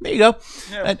 There you go.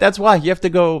 Yeah. That's why you have to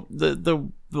go.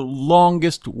 The the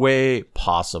longest way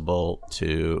possible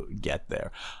to get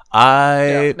there.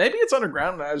 Maybe it's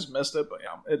underground and I just missed it, but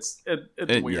yeah, it's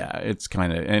weird. Yeah, it's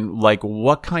kind of, and like,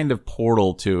 what kind of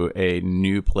portal to a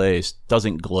new place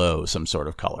doesn't glow some sort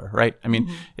of color, right? I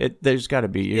mean, there's got to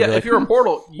be. Yeah, like, if you're a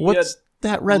portal, what's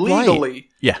that red legally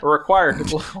light? Required to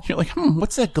glow. You're like,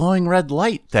 what's that glowing red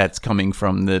light that's coming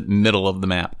from the middle of the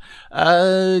map?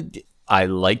 I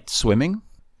liked swimming.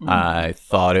 I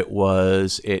thought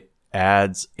it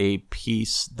adds a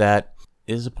piece that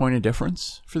is a point of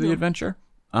difference for the adventure.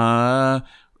 I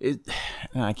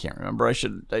can't remember. I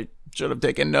should have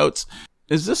taken notes.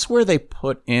 Is this where they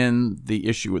put in the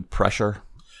issue with pressure?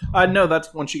 No,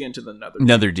 that's once you get into the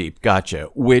Netherdeep. Gotcha.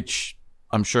 Which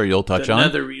I'm sure you'll touch on.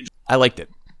 Nether region. I liked it.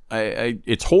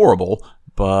 It's horrible,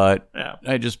 but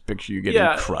I just picture you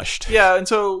getting crushed. Yeah, and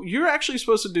so you're actually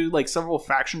supposed to do like several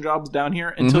faction jobs down here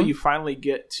until you finally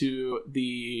get to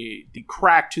the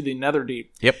crack to the Netherdeep.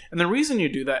 Yep. And the reason you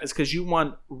do that is because you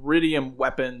want Iridium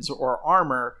weapons or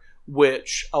armor,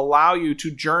 which allow you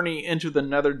to journey into the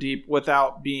Netherdeep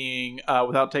without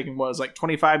taking what is like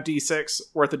 25d6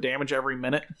 worth of damage every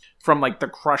minute from like the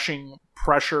crushing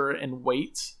pressure and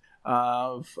weight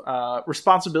of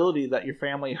responsibility that your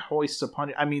family hoists upon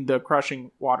you. I mean, the crushing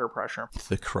water pressure.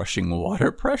 The crushing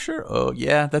water pressure? Oh,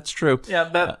 yeah, that's true.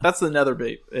 Yeah, that's the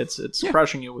Netherdeep. It's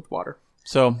crushing you with water.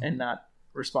 So, and not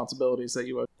responsibilities that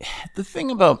you owe. The thing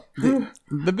about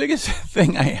the biggest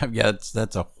thing I have,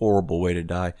 that's a horrible way to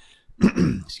die.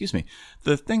 Excuse me.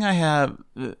 The thing I have,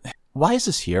 why is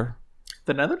this here?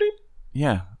 The Netherdeep?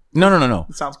 Yeah. No.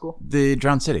 It sounds cool. The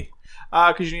Drowned City.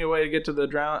 Because you need a way to get to the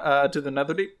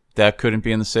Netherdeep. That couldn't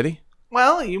be in the city?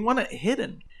 Well, you want it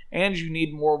hidden, and you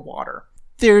need more water.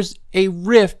 There's a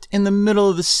rift in the middle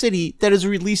of the city that is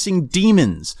releasing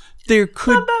demons. There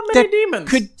could not that many demons.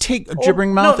 Could take a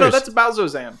gibbering mouthers. No, that's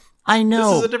Balzozan. I know.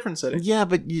 This is a different city. Yeah,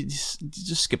 but you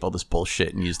just skip all this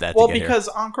bullshit and use that. Well, because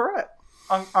Ank'Harel,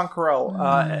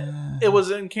 it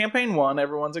was in campaign 1.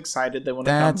 Everyone's excited. They want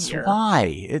to come here. That's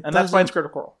why. That's why it's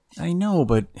Critical Role. I know,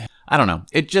 but I don't know.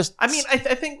 It just. I mean, I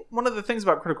think one of the things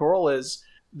about Critical Role is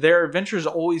their adventures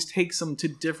always takes them to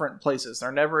different places.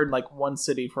 They're never in like one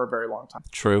city for a very long time.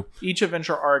 True. Each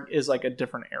adventure arc is like a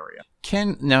different area.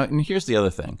 Now, and here's the other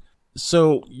thing.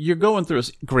 So you're going through.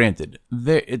 Granted,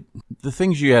 the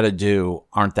things you got to do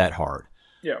aren't that hard.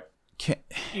 Yeah.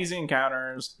 Easy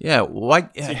encounters. Yeah. Why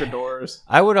secret doors?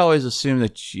 I would always assume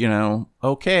that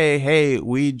okay, hey,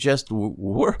 we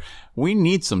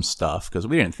need some stuff because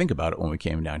we didn't think about it when we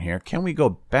came down here. Can we go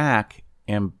back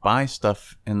and buy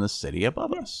stuff in the city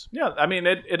above us? Yeah, I mean,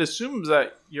 it assumes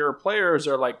that your players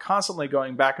are like constantly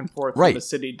going back and forth from the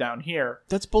city down here.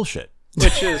 That's bullshit.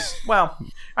 Which is, well,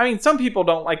 I mean, some people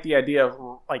don't like the idea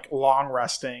of like long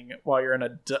resting while you're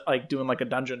in doing like a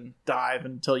dungeon dive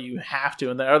until you have to,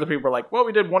 and then other people are like, well,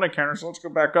 we did one encounter, so let's go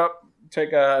back up,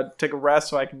 take a rest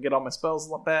so I can get all my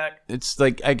spells back. It's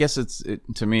like, I guess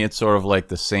to me, it's sort of like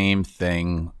the same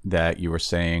thing that you were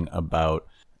saying about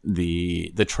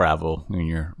the travel when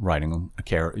you're riding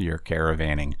you're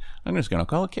caravanning. I'm just gonna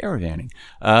call it caravanning.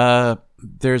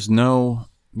 There's no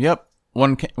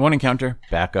one encounter,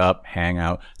 back up, hang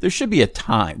out. There should be a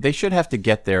time. They should have to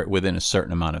get there within a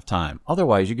certain amount of time.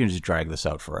 Otherwise, you can just drag this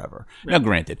out forever. Now,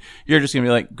 granted, you're just going to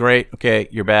be like, great, okay,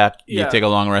 you're back. You take a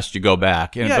long rest, you go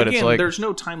back. But again, it's like, there's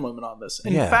no time limit on this.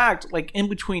 In fact, like in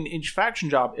between each faction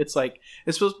job, it's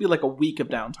supposed to be like a week of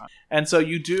downtime. And so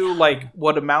you do like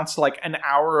what amounts to like an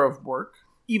hour of work,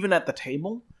 even at the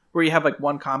table, where you have like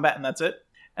one combat and that's it.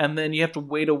 And then you have to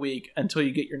wait a week until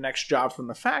you get your next job from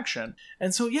the faction.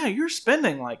 And so, you're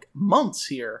spending like months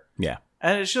here. Yeah.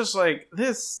 And it's just like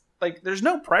this, like there's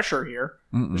no pressure here.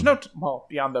 There's no,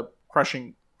 beyond the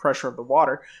crushing pressure of the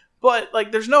water. But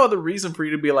like there's no other reason for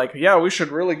you to be like, we should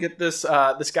really get this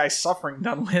guy's suffering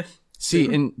done with.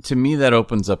 See, and to me that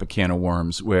opens up a can of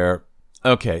worms where,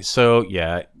 okay, so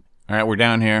all right, we're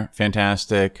down here.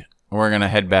 Fantastic. We're going to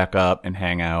head back up and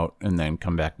hang out and then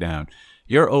come back down.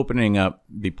 You're opening up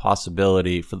the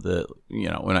possibility for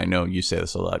and I know you say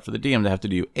this a lot, for the DM to have to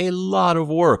do a lot of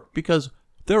work because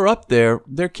they're up there,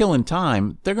 they're killing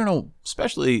time. They're going to,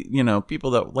 especially,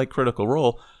 people that like Critical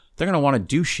Role, they're going to want to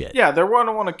do shit. Yeah, they're going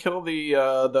to want to kill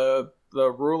the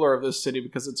ruler of this city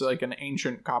because it's like an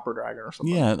ancient copper dragon or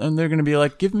something. Yeah, and they're going to be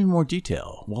like, give me more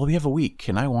detail. Well, we have a week.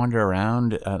 Can I wander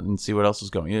around and see what else is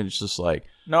going on? It's just like,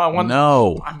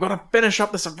 no. I'm going to finish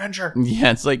up this adventure.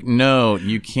 Yeah, it's like, no,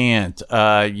 you can't.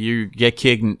 You get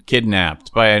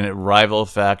kidnapped by a rival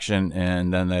faction,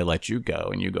 and then they let you go,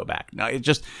 and you go back. No, it's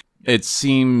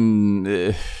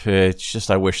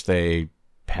just I wish they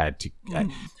had to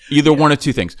either one of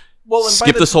two things. Well, and by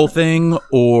skip the this whole thing,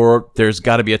 or there's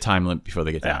got to be a time limit before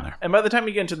they get down there. And by the time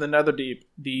you get into the Netherdeep,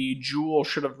 the jewel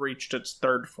should have reached its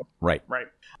third form. Right.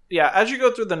 Yeah, as you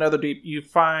go through the Netherdeep, you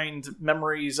find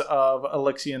memories of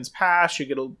Elixion's past. You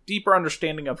get a deeper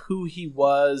understanding of who he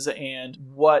was and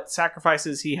what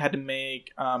sacrifices he had to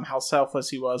make, how selfless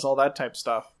he was, all that type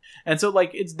stuff. And so,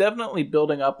 like, it's definitely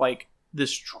building up, like,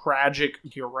 this tragic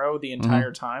hero the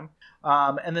entire time.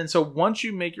 And then, so once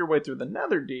you make your way through the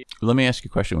Netherdeep... Let me ask you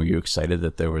a question. Were you excited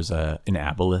that there was an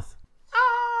aboleth?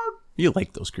 You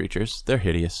like those creatures. They're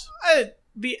hideous.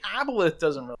 The aboleth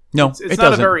doesn't really... No, it's it not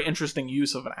doesn't. a very interesting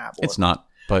use of an aboleth. It's not,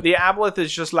 but... The aboleth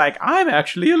is just like, I'm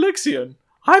actually Elixion.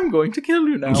 I'm going to kill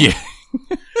you now. Yeah.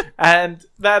 And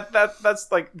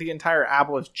that's like the entire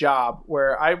aboleth job,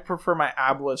 where I prefer my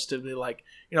aboleths to be like,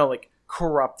 you know, like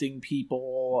corrupting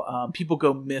people, people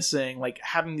go missing, like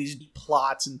having these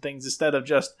plots and things instead of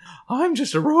just, I'm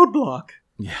just a roadblock.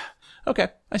 Yeah. Okay,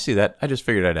 I see that. I just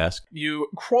figured I'd ask. You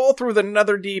crawl through the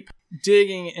Netherdeep,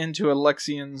 digging into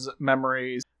Elixion's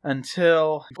memories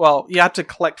until, well, you have to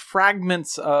collect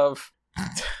fragments of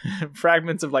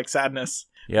like sadness.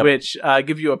 Yep. Which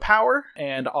give you a power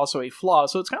and also a flaw.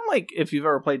 So it's kind of like if you've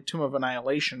ever played Tomb of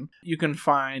Annihilation, you can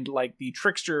find like the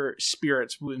trickster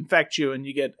spirits who infect you, and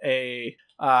you get a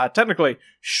technically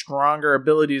stronger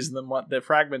abilities than what the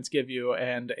fragments give you,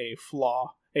 and a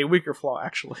flaw. A weaker flaw,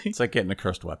 actually. It's like getting a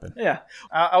cursed weapon. Yeah.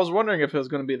 I was wondering if it was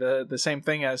going to be the same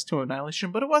thing as Tomb of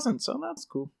Annihilation, but it wasn't, so that's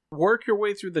cool. Work your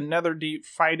way through the Netherdeep,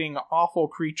 fighting awful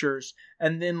creatures,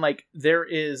 and then, like, there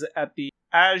is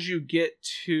as you get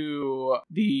to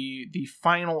the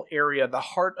final area, the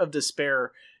Heart of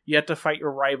Despair, you have to fight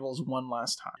your rivals one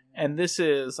last time. And this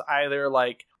is either,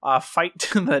 like, a fight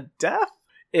to the death,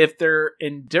 if they're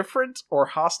indifferent or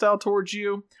hostile towards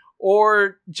you,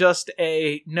 or just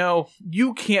no,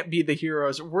 you can't be the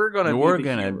heroes. We're gonna be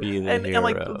the heroes. And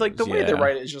like the way they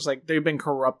write it is just like they've been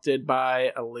corrupted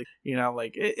by you know,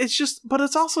 like it's just, but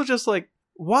it's also just like,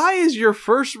 why is your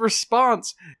first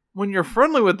response when you're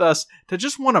friendly with us to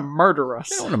just want to murder us?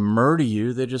 They don't want to murder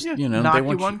you. They just, you know, knock they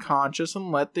want you unconscious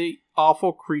and let the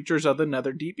awful creatures of the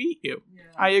Netherdeep eat you. Yeah.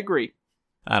 I agree.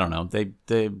 I don't know. They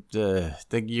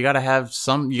you gotta have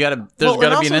some. There's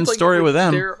gotta be an end story with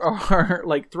them. There are,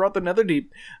 like, throughout the Netherdeep,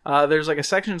 there's like a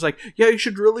section that's like, yeah, you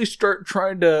should really start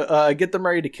trying to get them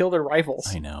ready to kill their rivals.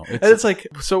 I know. And it's like,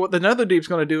 so what the Netherdeep's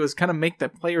going to do is kind of make the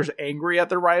players angry at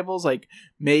their rivals. Like,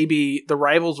 maybe the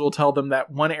rivals will tell them that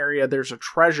one area there's a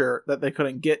treasure that they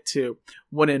couldn't get to,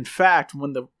 when in fact,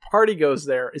 when the party goes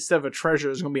there, instead of a treasure,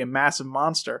 there's going to be a massive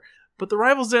monster. But the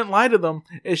rivals didn't lie to them.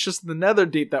 It's just the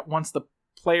Netherdeep that wants the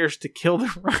players to kill their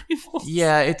rivals.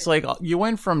 Yeah, it's like you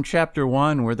went from chapter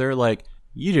 1 where they're like,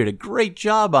 you did a great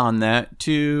job on that,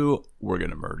 to we're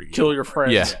gonna murder you, kill your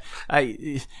friends. Yeah,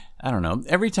 I don't know.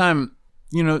 Every time,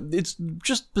 you know, it's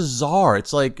just bizarre.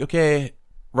 It's like, okay,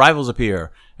 rivals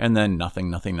appear, and then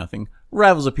nothing.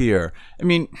 Rivals appear. I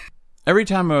mean, every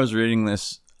time I was reading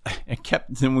this,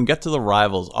 then when we get to the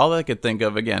rivals, all I could think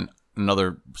of, again,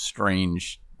 another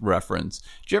strange reference.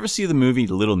 Did you ever see the movie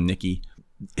Little Nicky?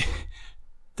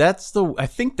 I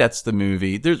think that's the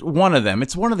movie. There's one of them.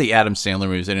 It's one of the Adam Sandler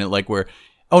movies, and it like where,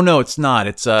 oh no, it's not.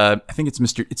 It's I think it's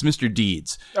Mr.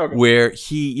 Deeds, okay. Where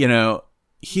he, you know,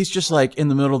 he's just like in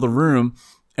the middle of the room,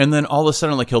 and then all of a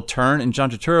sudden, like, he'll turn, and John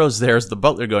Turturro's there as the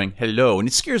butler going, hello, and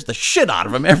it scares the shit out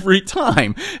of him every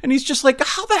time. And he's just like,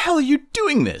 how the hell are you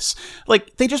doing this?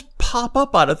 Like, they just pop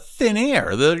up out of thin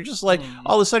air. They're just like,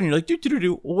 all of a sudden, you're like,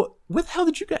 where the hell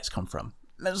did you guys come from?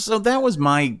 So that was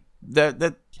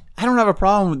that. I don't have a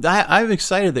problem with that. I'm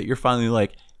excited that you're finally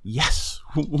like, yes,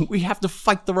 we have to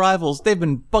fight the rivals. They've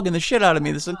been bugging the shit out of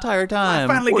me this entire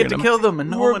time. I finally get to kill them,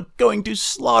 and we're going to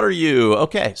slaughter you.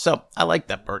 Okay, so I like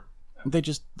that part. They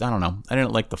just, I don't know. I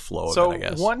didn't like the flow of it, I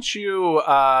guess. So once you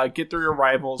get through your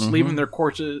rivals, leaving their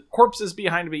corpses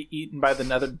behind to be eaten by the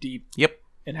Netherdeep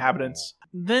inhabitants,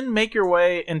 then make your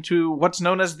way into what's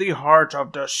known as the Heart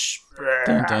of Despair,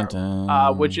 dun, dun,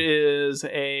 dun. Which is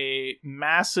a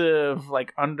massive,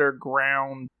 like,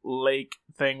 underground lake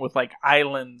thing with, like,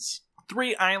 islands.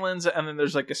 3 islands, and then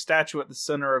there's, like, a statue at the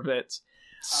center of it.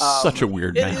 Such a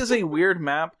weird map. It is a weird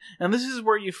map, and this is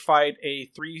where you fight a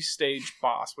 3-stage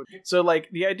boss. So, like,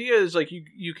 the idea is, like,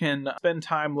 you can spend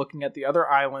time looking at the other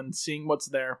islands, seeing what's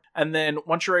there, and then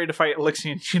once you're ready to fight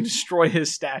Elixion, you can destroy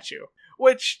his statue.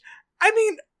 Which, I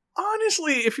mean,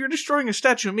 honestly, if you're destroying a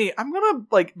statue of me, I'm gonna,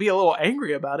 like, be a little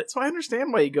angry about it, so I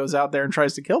understand why he goes out there and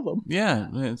tries to kill them. Yeah,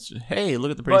 hey, look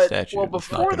at the pretty statue. Well,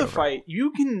 before the fight,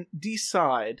 you can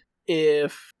decide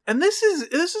if, and this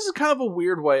is kind of a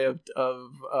weird way of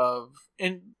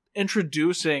and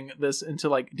introducing this into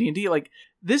like D&D. Like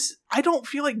this, I don't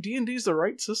feel like D&D is the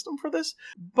right system for this,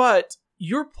 but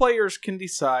your players can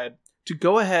decide to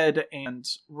go ahead and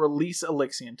release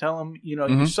Elixion. Tell them,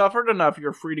 you suffered enough,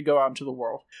 you're free to go out into the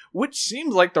world, which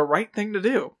seems like the right thing to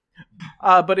do.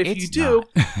 But if you do,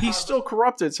 he's still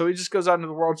corrupted, so he just goes out into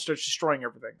the world and starts destroying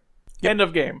everything. Yep. End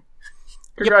of game.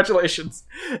 Congratulations.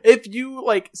 Yep. If you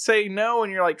like say no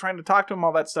and you're like trying to talk to him,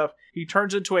 all that stuff, he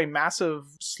turns into a massive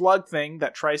slug thing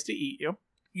that tries to eat you.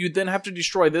 You then have to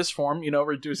destroy this form,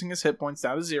 reducing his hit points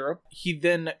down to 0. He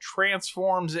then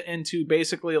transforms into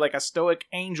basically like a stoic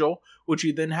angel, which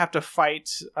you then have to fight,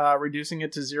 reducing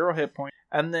it to 0 hit points.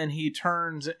 And then he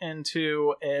turns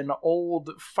into an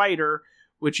old fighter,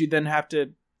 which you then have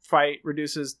to fight,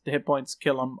 reduces the hit points,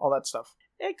 kill him, all that stuff.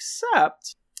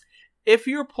 Except if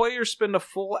your players spend a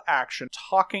full action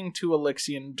talking to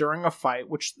Elixion during a fight,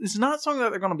 which is not something that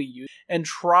they're going to be used, and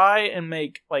try and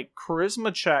make like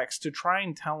charisma checks to try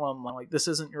and tell him like this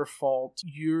isn't your fault,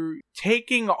 you're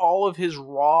taking all of his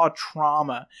raw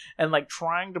trauma and like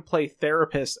trying to play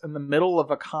therapist in the middle of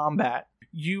a combat.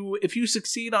 If you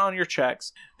succeed on your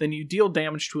checks, then you deal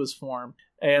damage to his form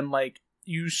and like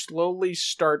you slowly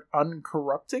start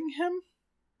uncorrupting him.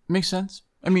 Makes sense.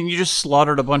 I mean, you just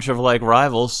slaughtered a bunch of, like,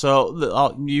 rivals,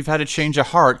 so you've had a change of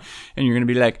heart, and you're going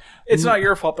to be like... It's not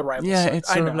your fault, the rivals. Yeah,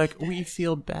 it's sort of like, we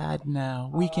feel bad now.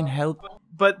 We can help.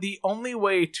 But the only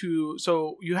way to...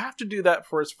 So, you have to do that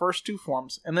for his first 2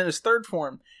 forms, and then his 3rd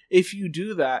form, if you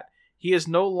do that, he is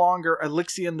no longer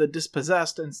Elixion the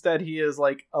Dispossessed. Instead, he is,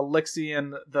 like,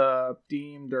 Elixion the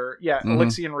Deemed, or... Yeah,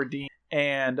 Elixion Redeemed.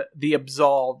 And the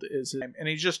Absolved is his name. And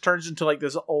he just turns into like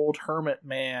this old hermit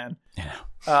man. Yeah.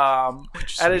 And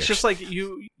weird. it's just like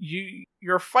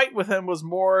your fight with him was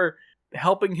more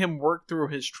helping him work through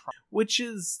his trauma, which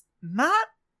is not...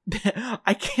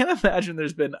 I can't imagine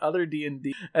there's been other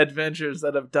D&D adventures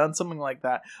that have done something like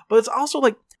that. But it's also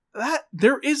like that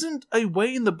there isn't a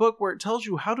way in the book where it tells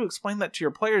you how to explain that to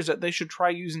your players that they should try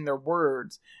using their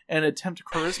words and attempt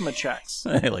charisma checks.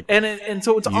 And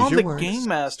so it's on the game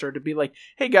master to be like,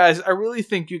 hey guys, I really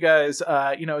think you guys,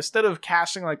 instead of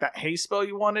casting like that haste spell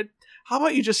you wanted, how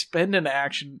about you just spend an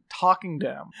action talking to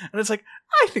him? And it's like,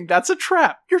 I think that's a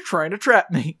trap. You're trying to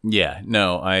trap me. Yeah,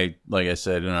 no, like I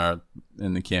said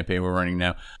in the campaign we're running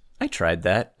now, I tried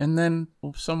that, and then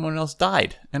someone else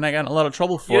died, and I got in a lot of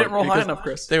trouble for it. You didn't roll high enough,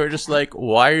 Chris. They were just like,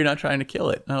 why are you not trying to kill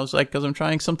it? And I was like, because I'm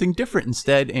trying something different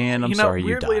instead, and I'm sorry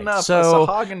you died. Weirdly enough, so,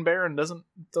 the Sahagin Baron doesn't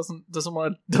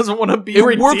want to be it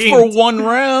redeemed. Worked for one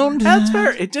round. That's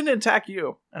fair. It didn't attack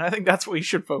you, and I think that's what you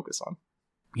should focus on.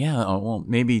 Yeah, well,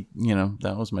 maybe,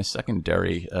 that was my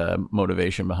secondary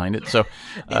motivation behind it. So,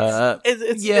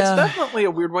 it's definitely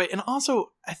a weird way. And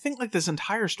also, I think, like, this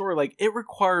entire story, like, it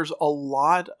requires a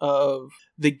lot of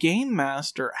the game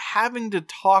master having to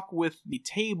talk with the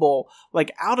table,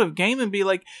 like, out of game and be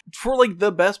like, for, like,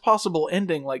 the best possible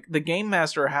ending, like, the game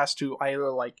master has to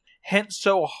either, like, hint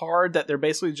so hard that they're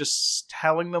basically just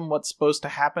telling them what's supposed to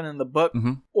happen in the book,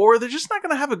 or they're just not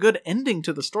going to have a good ending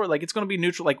to the story. Like, it's going to be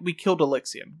neutral. Like, we killed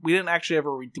Elixion. We didn't actually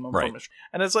ever redeem him from it.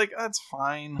 And it's like, that's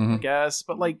fine, I guess.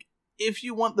 But, like, if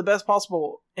you want the best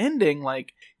possible ending,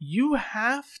 like, you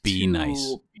have to... Be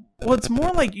nice. Well, it's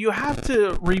more like you have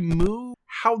to remove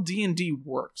how D&D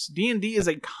works. D&D is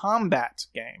a combat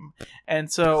game.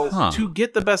 And so to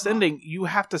get the best ending, you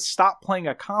have to stop playing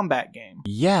a combat game.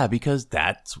 Yeah, because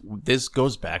this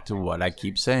goes back to what I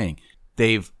keep saying.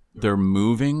 They're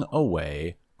moving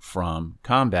away from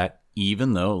combat,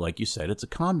 even though, like you said, it's a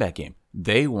combat game.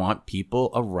 They want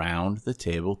people around the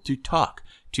table to talk,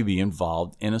 to be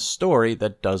involved in a story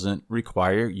that doesn't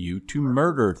require you to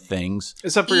murder things.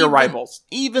 Except for your rivals.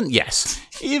 Even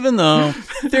though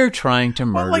they're trying to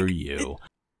murder you.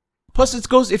 Plus,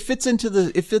 it fits into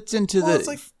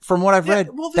the from what I've read,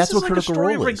 that's what Critical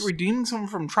Role is. Like redeeming someone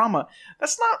from trauma.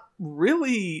 That's not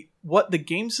really what the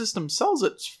game system sells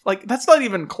it. Like, that's not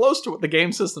even close to what the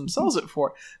game system sells it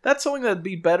for. That's something that'd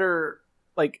be better,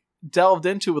 like, delved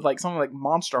into with like something like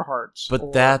Monster Hearts.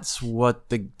 But that's what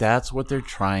they're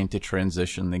trying to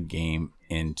transition the game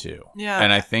into. Yeah.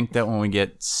 And I think that when we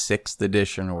get 6th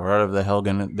edition or whatever the hell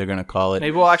they're gonna call it,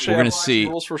 maybe we'll actually see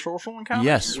rules for social encounters.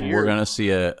 Yes, we're gonna see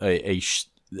a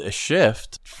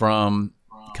shift from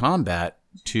combat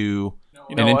to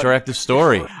an interactive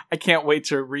story. I can't wait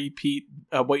to repeat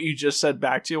what you just said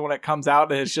back to you when it comes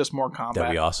out, and it's just more combat.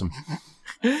 That'd be awesome.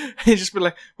 He'd just be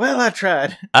like, well, I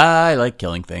tried. I like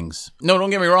killing things. No,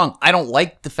 don't get me wrong. I don't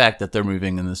like the fact that they're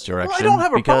moving in this direction. Well, I don't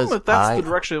have a problem if that's the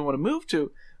direction they want to move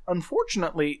to.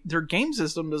 Unfortunately, their game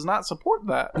system does not support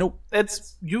that. Nope.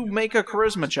 You make a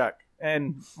charisma check,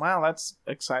 And wow, that's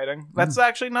exciting. That's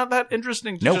actually not that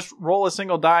interesting to Nope. just roll a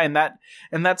single die,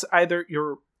 and that's either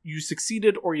you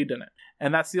succeeded or you didn't,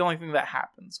 and that's the only thing that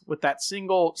happens with that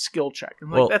single skill check.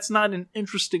 And like Well- that's not an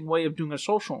interesting way of doing a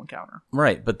social encounter.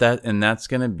 Right, but that's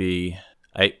going to be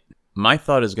my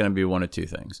thought is going to be one of two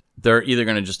things. They're either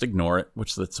going to just ignore it,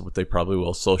 which that's what they probably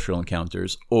will, social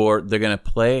encounters, or they're going to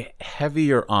play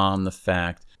heavier on the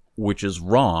fact, which is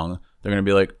wrong. They're going to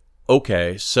be like,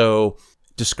 okay, so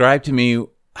describe to me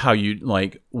how you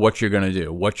like what you're going to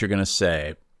do, what you're going to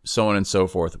say, so on and so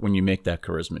forth when you make that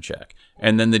charisma check.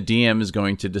 And then the DM is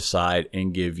going to decide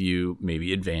and give you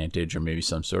maybe advantage or maybe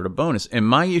some sort of bonus. And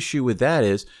my issue with that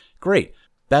is, great,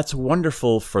 that's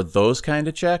wonderful for those kind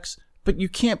of checks, but you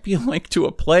can't be like to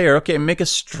a player, okay, make a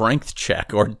strength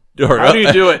check or How do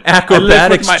you do it? Acrobatics I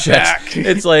live with my checks. back.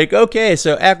 It's like, okay,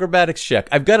 so acrobatics check.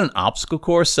 I've got an obstacle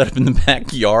course set up in the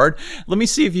backyard. Let me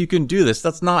see if you can do this.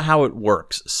 That's not how it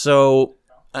works. So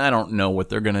I don't know what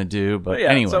they're gonna do, but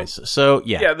Yeah, anyways, so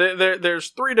yeah. Yeah, there's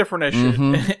three different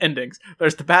endings.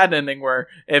 There's the bad ending where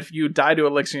if you die to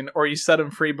Elixion or you set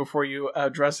him free before you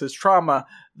address his trauma,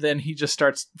 then he just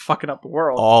starts fucking up the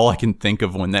world. All I can think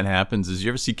of when that happens is,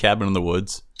 you ever see Cabin in the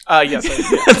Woods? Yes,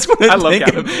 That's what I I love think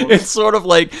Cabin of. in the Woods. It's sort of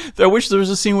like, I wish there was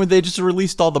a scene where they just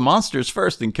released all the monsters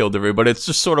first and killed everybody. It's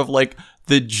just sort of like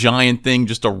the giant thing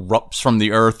just erupts from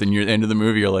the earth, and you're at the end of the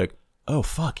movie, you're like, oh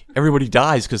fuck, everybody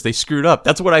dies because they screwed up.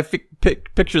 That's what I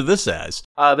picture this as.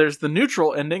 There's the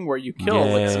neutral ending where you kill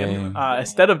Elixion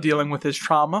instead of dealing with his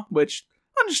trauma, which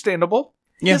understandable.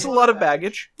 He Yeah. has a lot of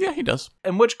baggage. Yeah, he does.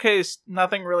 In which case,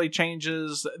 nothing really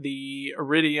changes. The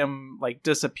iridium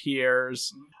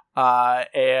disappears,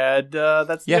 and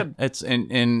that's Yeah, good. it's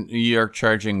and you're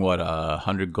charging what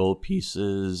 100 gold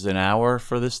pieces an hour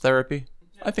for this therapy.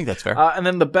 I think that's fair. And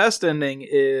then the best ending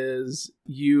is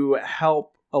you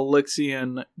help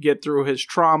Elixion get through his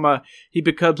trauma. He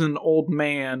becomes an old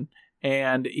man,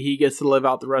 and he gets to live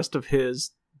out the rest of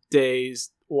his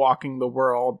days walking the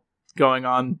world, going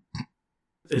on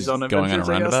his own adventures. Going on a I guess.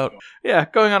 roundabout. Yeah,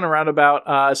 going on a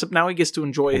roundabout. So now he gets to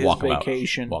enjoy his Walkabout.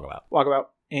 vacation. Walkabout.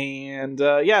 And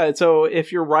so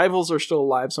if your rivals are still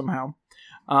alive somehow,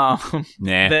 Nah.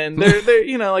 then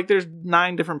they're there's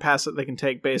 9 different paths that they can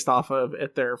take based off of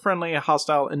if they're friendly,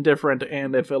 hostile, indifferent,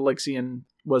 and if Elixion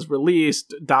was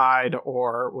released, died,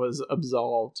 or was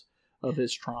absolved of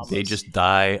his trauma. They just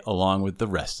die along with the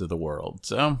rest of the world.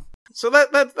 So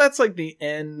that's like the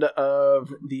end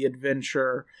of the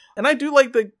adventure. And I do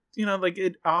like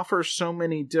it offers so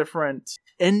many different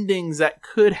endings that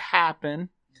could happen.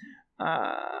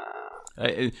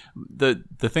 The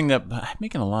thing that I'm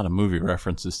making a lot of movie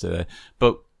references today,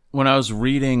 but when I was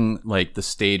reading like the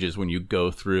stages when you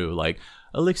go through like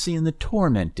Elixion the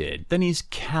Tormented, then he's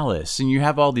callous, and you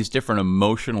have all these different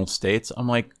emotional states. I'm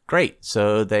like, great,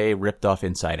 so they ripped off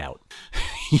Inside Out.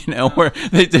 Where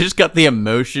they just got the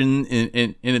emotion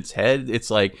in its head.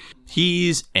 It's like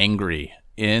he's angry,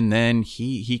 and then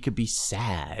he could be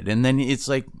sad, and then it's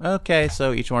like, okay,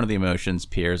 so each one of the emotions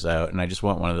peers out, and I just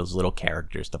want one of those little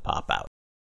characters to pop out.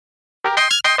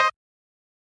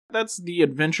 That's the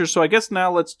adventure. So I guess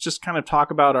now let's just kind of talk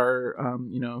about our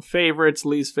favorites,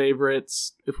 least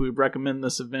favorites, if we recommend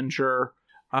this adventure.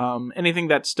 Anything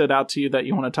that stood out to you that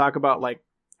you want to talk about? Like,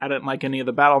 I didn't like any of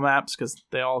the battle maps because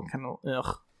they all kind of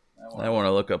ugh. I want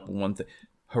to look up one thing.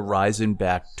 Horizon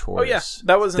Back Taurus. Oh yeah,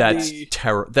 that was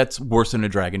That's worse than a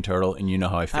dragon turtle, and you know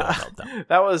how I feel about them.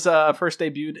 That was first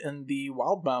debuted in the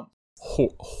Wild Bump.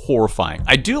 Horrifying.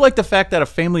 I do like the fact that a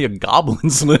family of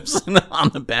goblins lives on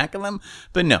the back of them,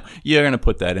 but no, you're gonna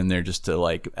put that in there just to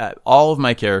like. All of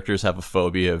my characters have a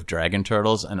phobia of dragon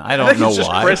turtles, and I don't know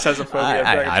why. Chris has a phobia of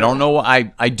dragon I don't know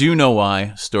why. I do know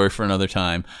why. Story for another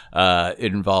time.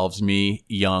 It involves me,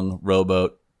 young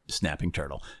rowboat, snapping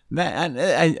turtle.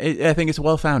 I think it's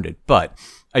well founded, but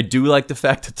I do like the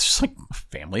fact that there's like a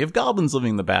family of goblins living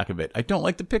in the back of it. I don't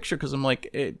like the picture because I'm like,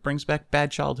 it brings back bad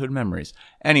childhood memories.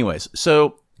 Anyways,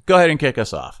 so go ahead and kick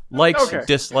us off. Likes,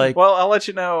 dislike. Well, I'll let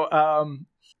you know.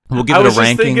 We'll give it a ranking. I was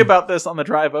just thinking about this on the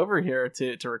drive over here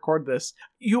to record this.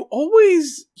 You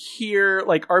always hear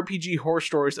like RPG horror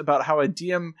stories about how a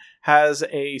DM has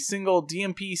a single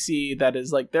DMPC that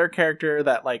is like their character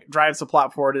that like drives the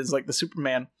plot forward, is like the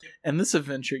Superman. And this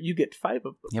adventure, you get 5 of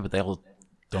them. Yeah, but they all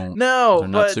don't. No, they're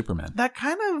not but Superman. that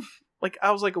kind of like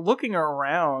I was like looking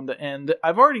around, and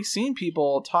I've already seen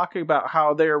people talking about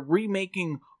how they're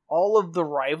remaking all of the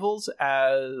rivals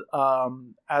as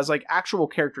like actual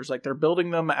characters, like they're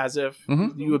building them as if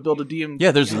you would build a DM.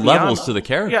 Yeah, there's levels to the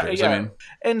characters. Yeah. I mean,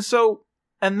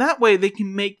 and that way they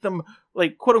can make them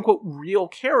like quote unquote real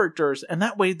characters, and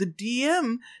that way the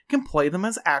DM can play them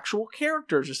as actual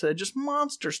characters instead of just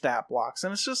monster stat blocks.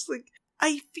 And it's just like,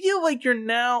 I feel like you're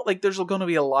now, like, there's going to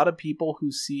be a lot of people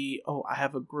who see, oh, I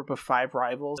have a group of 5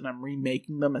 rivals and I'm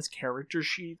remaking them as character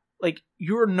sheets. Like,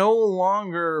 you're no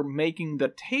longer making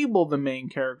the table the main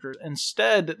characters.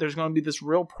 Instead, there's going to be this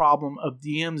real problem of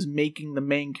DMs making the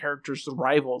main characters the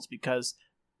rivals because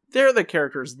they're the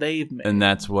characters they've made. And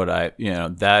that's what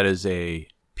that is a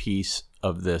piece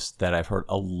of this that I've heard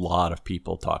a lot of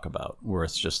people talk about, where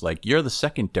it's just like, you're the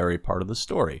secondary part of the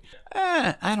story.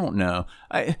 I don't know.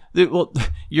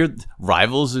 Your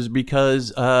rivals is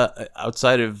because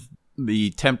outside of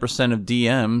the 10% of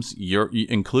DMs, you're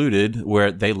included,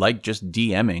 where they like just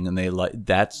DMing and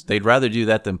they'd rather do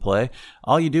that than play.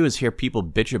 All you do is hear people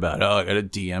bitch about, oh, I got a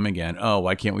DM again. Oh,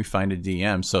 why can't we find a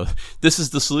DM? So this is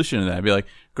the solution to that. I'd be like,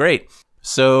 great.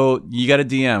 So you got a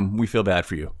DM. We feel bad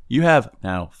for you. You have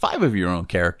now 5 of your own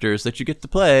characters that you get to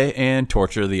play and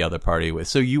torture the other party with.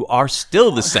 So you are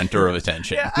still the center of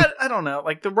attention. Yeah, I don't know.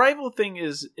 Like, the rival thing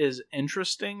is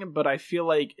interesting, but I feel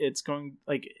like it's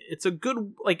a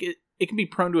good, like, it can be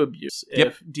prone to abuse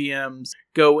if DMs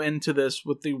go into this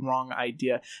with the wrong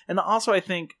idea. And also, I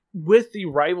think with the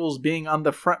rivals being on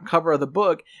the front cover of the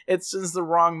book, it sends the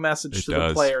wrong message to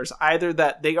the players. Either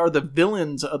that they are the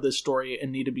villains of the story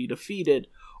and need to be defeated,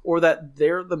 or that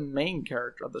they're the main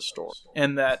character of the story,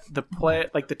 and that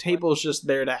the table is just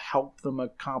there to help them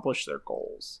accomplish their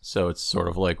goals. So it's sort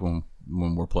of like when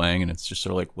we're playing, and it's just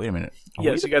sort of like, wait a minute.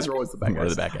 Yes, you guys are always the bad guys. We're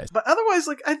the bad guys. But otherwise,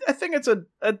 like, I think it's a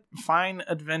fine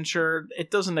adventure. It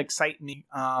doesn't excite me.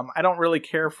 I don't really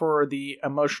care for the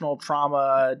emotional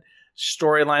trauma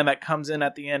storyline that comes in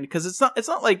at the end, because it's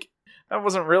not like that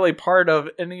wasn't really part of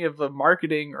any of the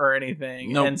marketing or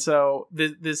anything. Nope. And so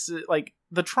this like,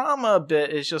 the trauma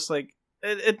bit is just like,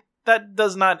 it that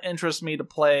does not interest me to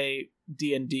play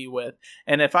D&D with.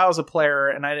 And if I was a player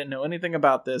and I didn't know anything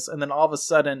about this, and then all of a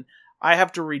sudden I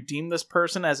have to redeem this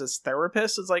person as his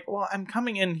therapist, it's like, well, I'm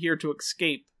coming in here to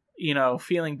escape,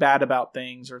 feeling bad about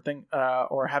things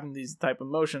or having these type of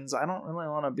emotions. I don't really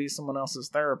want to be someone else's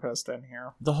therapist in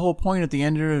here. The whole point at the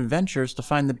end of the adventure is to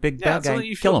find the big bad guy so and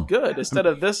you kill feel him. Good. Instead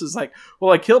of this is like,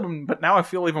 well, I killed him, but now I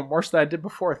feel even worse than I did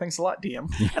before. Thanks a lot, DM.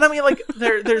 And I mean, like,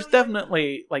 there's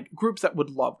definitely like groups that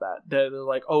would love that. They're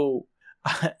like, oh,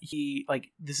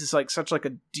 this is like such like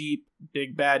a deep,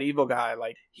 big, bad, evil guy.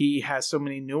 Like, he has so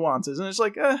many nuances, and it's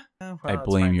like, well, I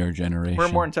blame your generation. We're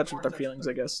more in touch with our feelings,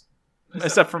 I guess.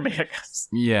 Except for me, I guess.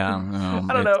 Yeah.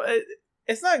 I don't know.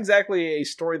 It's not exactly a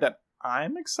story that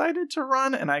I'm excited to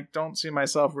run, and I don't see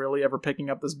myself really ever picking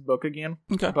up this book again.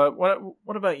 Okay. But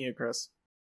what about you, Chris?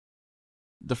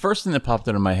 The first thing that popped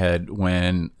into my head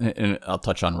and I'll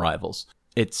touch on Rivals,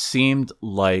 it seemed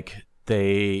like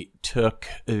they took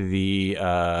the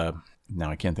now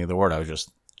I can't think of the word. I was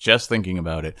just thinking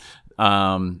about it.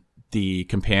 The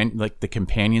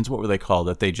companions, what were they called?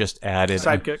 That they just added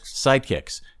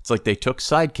sidekicks. It's like they took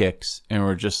sidekicks and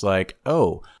were just like,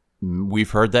 oh, we've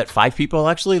heard that 5 people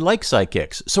actually like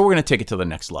sidekicks, so we're going to take it to the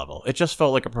next level. It just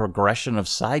felt like a progression of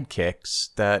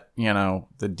sidekicks that,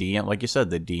 the DM, like you said,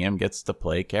 the DM gets to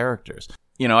play characters.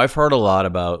 I've heard a lot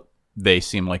about they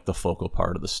seem like the focal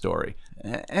part of the story.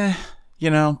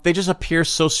 They just appear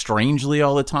so strangely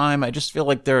all the time. I just feel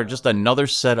like they're just another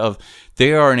set of,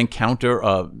 they are an encounter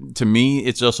of, to me,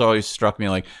 it's just always struck me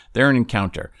like they're an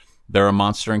encounter. They're a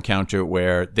monster encounter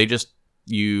where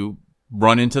you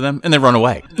run into them and they run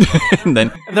away. And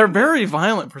then they're very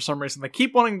violent for some reason. They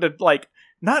keep wanting to, like,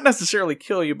 not necessarily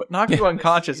kill you, but knock you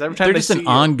unconscious every time they're they just see an you.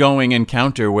 Ongoing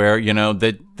encounter where,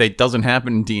 that doesn't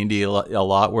happen in D&D a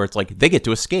lot, where it's like they get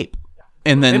to escape.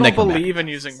 And then they they don't believe in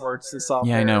using words to solve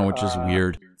I know, which is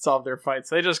weird. Solve their fights.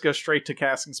 They just go straight to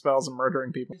casting spells and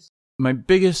murdering people. My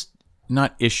biggest,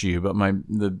 not issue, but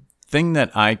the thing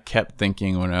that I kept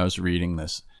thinking when I was reading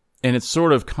this, and it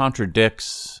sort of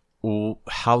contradicts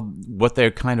what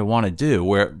they kind of want to do,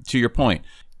 where, to your point,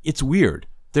 it's weird.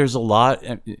 There's a lot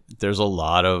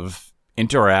of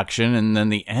interaction, and then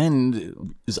the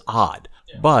end is odd.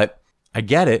 Yeah. But I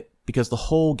get it. Because the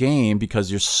whole game,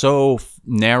 because you're so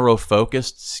narrow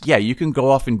focused, you can go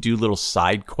off and do little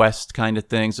side quest kind of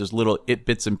things. There's little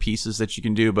bits and pieces that you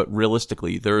can do, but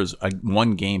realistically, there's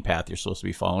one game path you're supposed to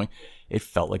be following. It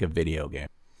felt like a video game.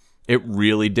 It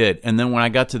really did. And then when I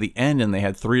got to the end and they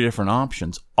had 3 different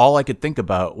options, all I could think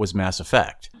about was Mass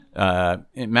Effect.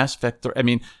 Mass Effect,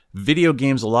 video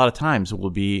games a lot of times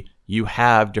will be, you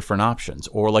have different options,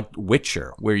 or like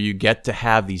Witcher, where you get to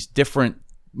have these different,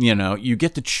 you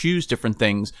get to choose different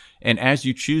things, and as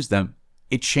you choose them,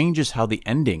 it changes how the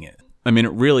ending is.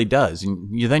 It really does.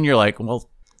 And then you're like, well,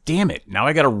 damn it, now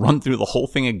I got to run through the whole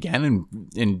thing again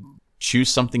and choose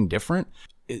something different.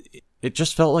 It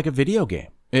just felt like a video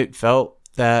game. It felt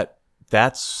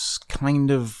that's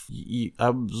kind of,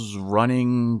 I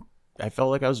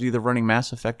felt like I was either running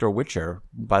Mass Effect or Witcher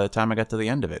by the time I got to the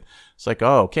end of it. It's like,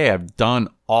 oh, okay, I've done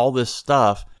all this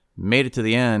stuff, made it to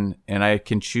the end, and I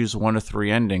can choose 1 of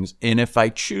 3 endings. And if I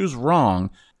choose wrong,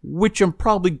 which I'm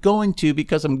probably going to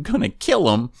because I'm going to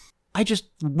kill him, I just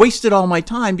wasted all my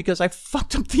time because I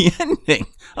fucked up the ending.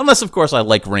 Unless, of course, I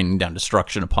like raining down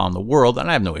destruction upon the world, and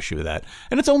I have no issue with that.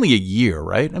 And it's only a year,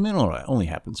 right? I mean, it only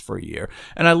happens for a year.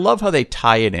 And I love how they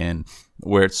tie it in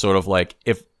where it's sort of like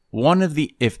if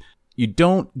you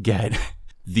don't get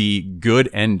the good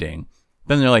ending,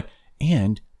 then they're like,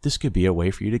 and this could be a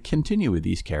way for you to continue with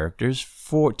these characters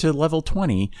to level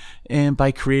 20 and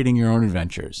by creating your own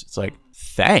adventures. It's like,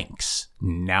 thanks.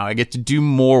 Now I get to do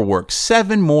more work,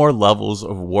 7 more levels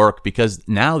of work, because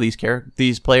now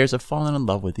these players have fallen in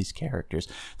love with these characters.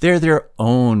 They're their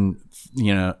own,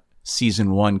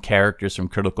 season 1 characters from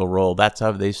Critical Role. That's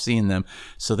how they've seen them.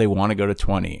 So they want to go to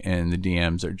 20, and the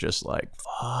DMs are just like,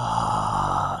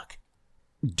 fuck.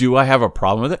 Do I have a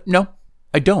problem with it? No,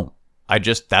 I don't.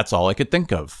 That's all I could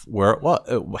think of where it was,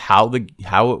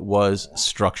 how it was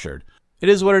structured. It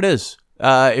is what it is.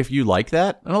 If you like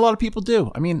that, and a lot of people do.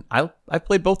 I mean, I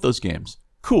played both those games.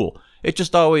 Cool. It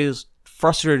just always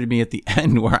frustrated me at the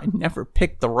end where I never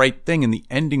picked the right thing, and the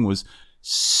ending was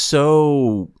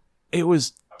so. It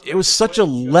was such a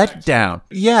letdown.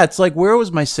 Yeah, it's like, where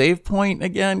was my save point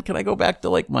again? Can I go back to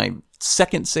like my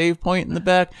second save point in the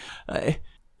back?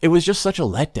 It was just such a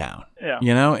letdown. Yeah.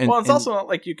 And, well, it's also not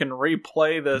like you can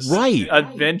replay this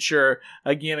adventure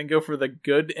again and go for the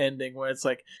good ending where it's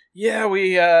like, yeah,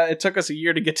 it took us a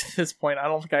year to get to this point. I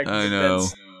don't think I can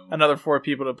convince another 4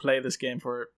 people to play this game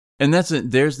for it. And that's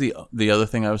it. There's the other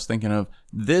thing I was thinking of.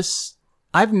 This,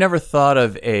 I've never thought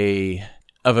of a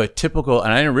typical,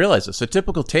 and I didn't realize this, a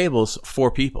typical table's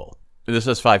 4 people. This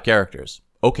has 5 characters.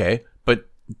 Okay, but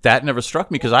that never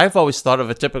struck me because I've always thought of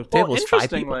a typical table as 5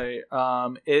 people. Interestingly,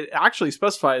 it actually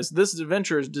specifies this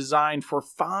adventure is designed for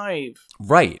 5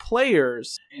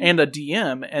 players and a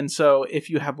DM, and so if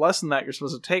you have less than that, you're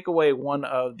supposed to take away one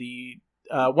of the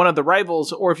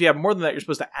rivals, or if you have more than that, you're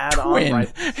supposed to add on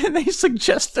rivals. And they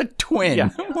suggest a twin. Yeah,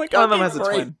 one of them has a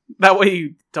twin. That way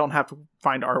you don't have to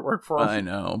find artwork for them. I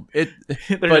know.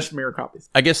 They're just mirror copies.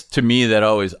 I guess to me,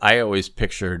 I always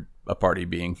pictured a party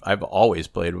being, I've always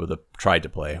tried to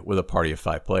play with a party of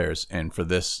 5 players, and for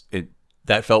this,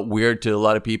 that felt weird to a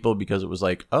lot of people because it was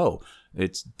like, oh,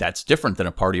 that's different than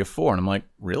a party of 4, and I'm like,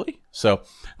 really? So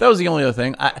that was the only other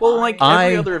thing.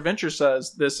 Every other adventure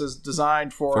says, this is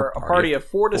designed for a party of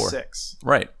 4 to 6.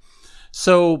 Right.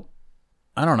 So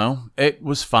I don't know. It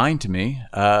was fine to me.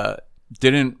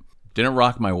 Didn't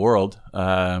rock my world,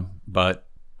 but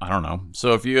I don't know.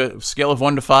 So if you scale of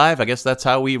 1 to 5, I guess that's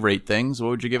how we rate things. What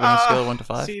would you give it on a scale of 1 to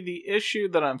 5? See, the issue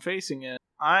that I'm facing is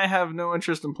I have no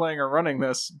interest in playing or running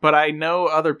this, but I know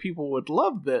other people would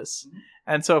love this.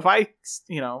 And so if I,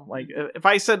 if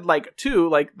I said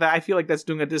 2, I feel like that's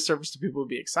doing a disservice to people who would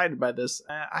be excited by this.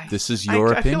 This is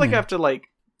your opinion. I feel like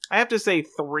I have to say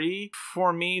 3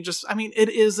 for me. Just, it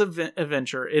is an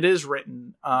adventure. It is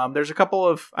written. There's a couple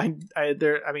of,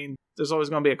 there's always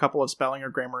going to be a couple of spelling or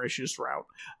grammar issues throughout.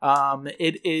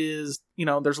 It is,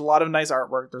 there's a lot of nice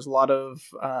artwork. There's a lot of,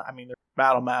 there's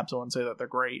battle maps. I wouldn't say that they're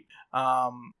great.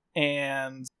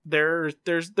 And there's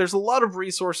a lot of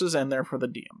resources in there for the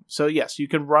DM. So yes, you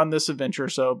can run this adventure.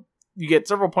 So you get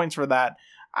several points for that.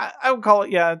 I would call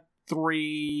it,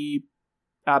 3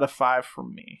 out of 5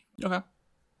 from me. Okay.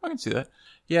 I can see that.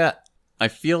 Yeah, I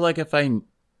feel like if I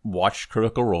watch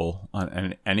Critical Role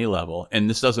on any level, and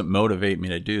this doesn't motivate me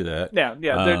to do that. Yeah.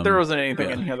 There wasn't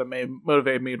anything in here that may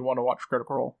motivate me to want to watch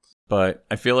Critical Role. But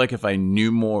I feel like if I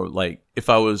knew more, if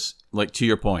I was to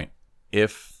your point,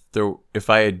 if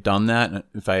I had done that,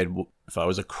 if I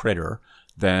was a critter,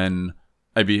 then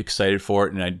I'd be excited for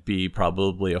it, and I'd be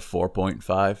probably a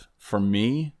 4.5. For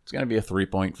me, it's gonna be a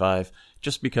 3.5,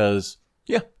 just because.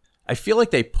 Yeah. I feel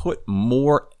like they put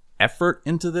more effort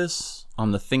into this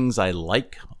on the things I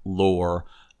like, lore,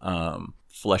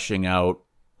 fleshing out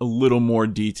a little more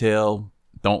detail.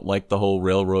 Don't like the whole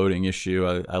railroading issue.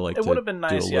 I like it would have been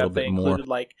nice if they included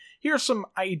more. Here's some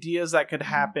ideas that could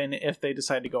happen if they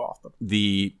decide to go off them.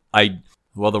 The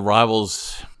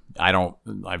rivals,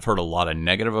 I've heard a lot of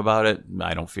negative about it.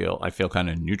 I feel kind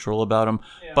of neutral about them.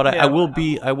 Yeah. But I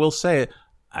will say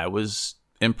I was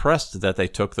impressed that they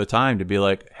took the time to be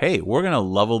like, hey, we're going to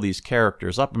level these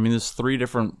characters up. There's 3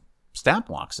 different stat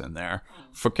blocks in there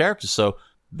for characters. So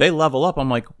they level up. I'm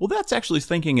like, well, that's actually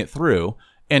thinking it through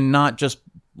and not just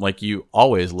like you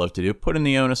always love to do, putting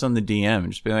the onus on the DM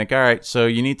and just be like, all right, so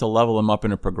you need to level them up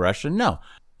in a progression. No,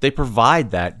 they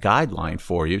provide that guideline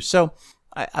for you. So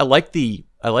I like the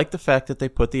fact that they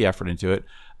put the effort into it.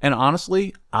 And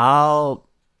honestly, I'll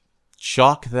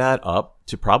chalk that up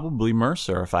to probably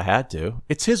Mercer if I had to.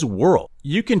 It's his world.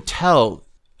 You can tell,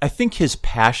 I think his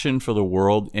passion for the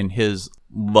world and his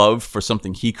love for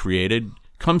something he created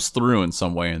comes through in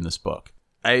some way in this book.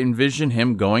 I envision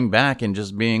him going back and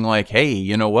just being like, hey,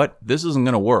 you know what? This isn't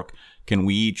going to work. Can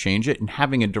we change it? And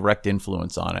having a direct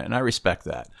influence on it. And I respect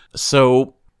that.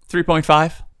 So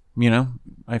 3.5,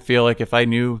 I feel like if I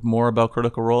knew more about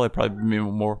Critical Role, I'd probably be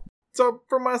more. So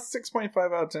from a 6.5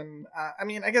 out of 10,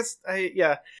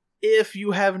 if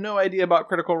you have no idea about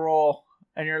Critical Role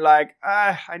and you're like,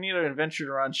 I need an adventure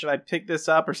to run, should I pick this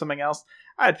up or something else?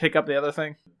 I'd pick up the other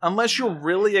thing. Unless you're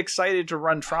really excited to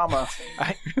run Trauma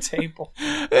at your table.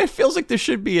 It feels like there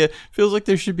should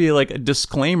be like a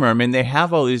disclaimer. I mean, they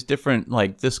have all these different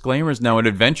like disclaimers now in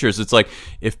adventures. It's like,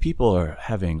 if people are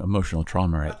having emotional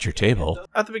trauma at your table.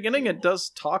 At the beginning, it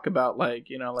does talk about that's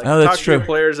talk to true. your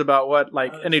players about what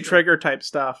any trigger type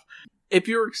stuff. If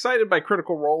you're excited by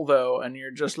Critical Role though, and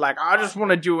you're just like, I just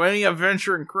want to do any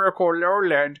adventure in Critical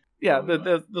Lowland. Yeah,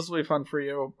 this will be fun for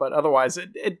you. But otherwise,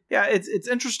 it's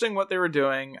interesting what they were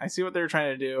doing. I see what they were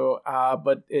trying to do,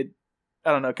 but I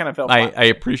don't know, it kind of felt flat. I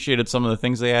appreciated some of the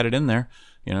things they added in there,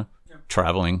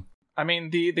 traveling. I mean,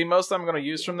 the most I'm going to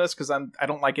use from this, because I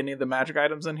don't like any of the magic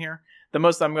items in here, the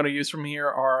most I'm going to use from here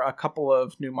are a couple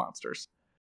of new monsters.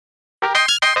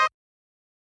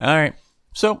 All right.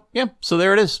 So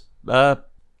there it is.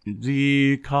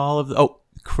 The Call of the...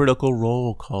 Critical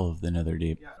Role Call of the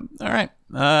Netherdeep. Yeah. All right.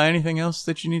 Anything else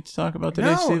that you need to talk about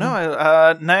today, Steven?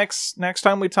 No. Next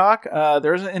time we talk,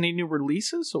 there isn't any new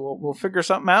releases, so we'll figure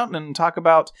something out and talk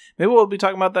about. Maybe we'll be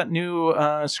talking about that new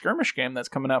skirmish game that's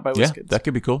coming out by WizKids. Yeah, that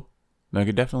could be cool. That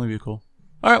could definitely be cool.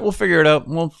 All right, we'll figure it out.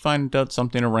 We'll find out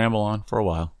something to ramble on for a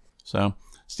while. So,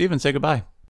 Steven, say goodbye.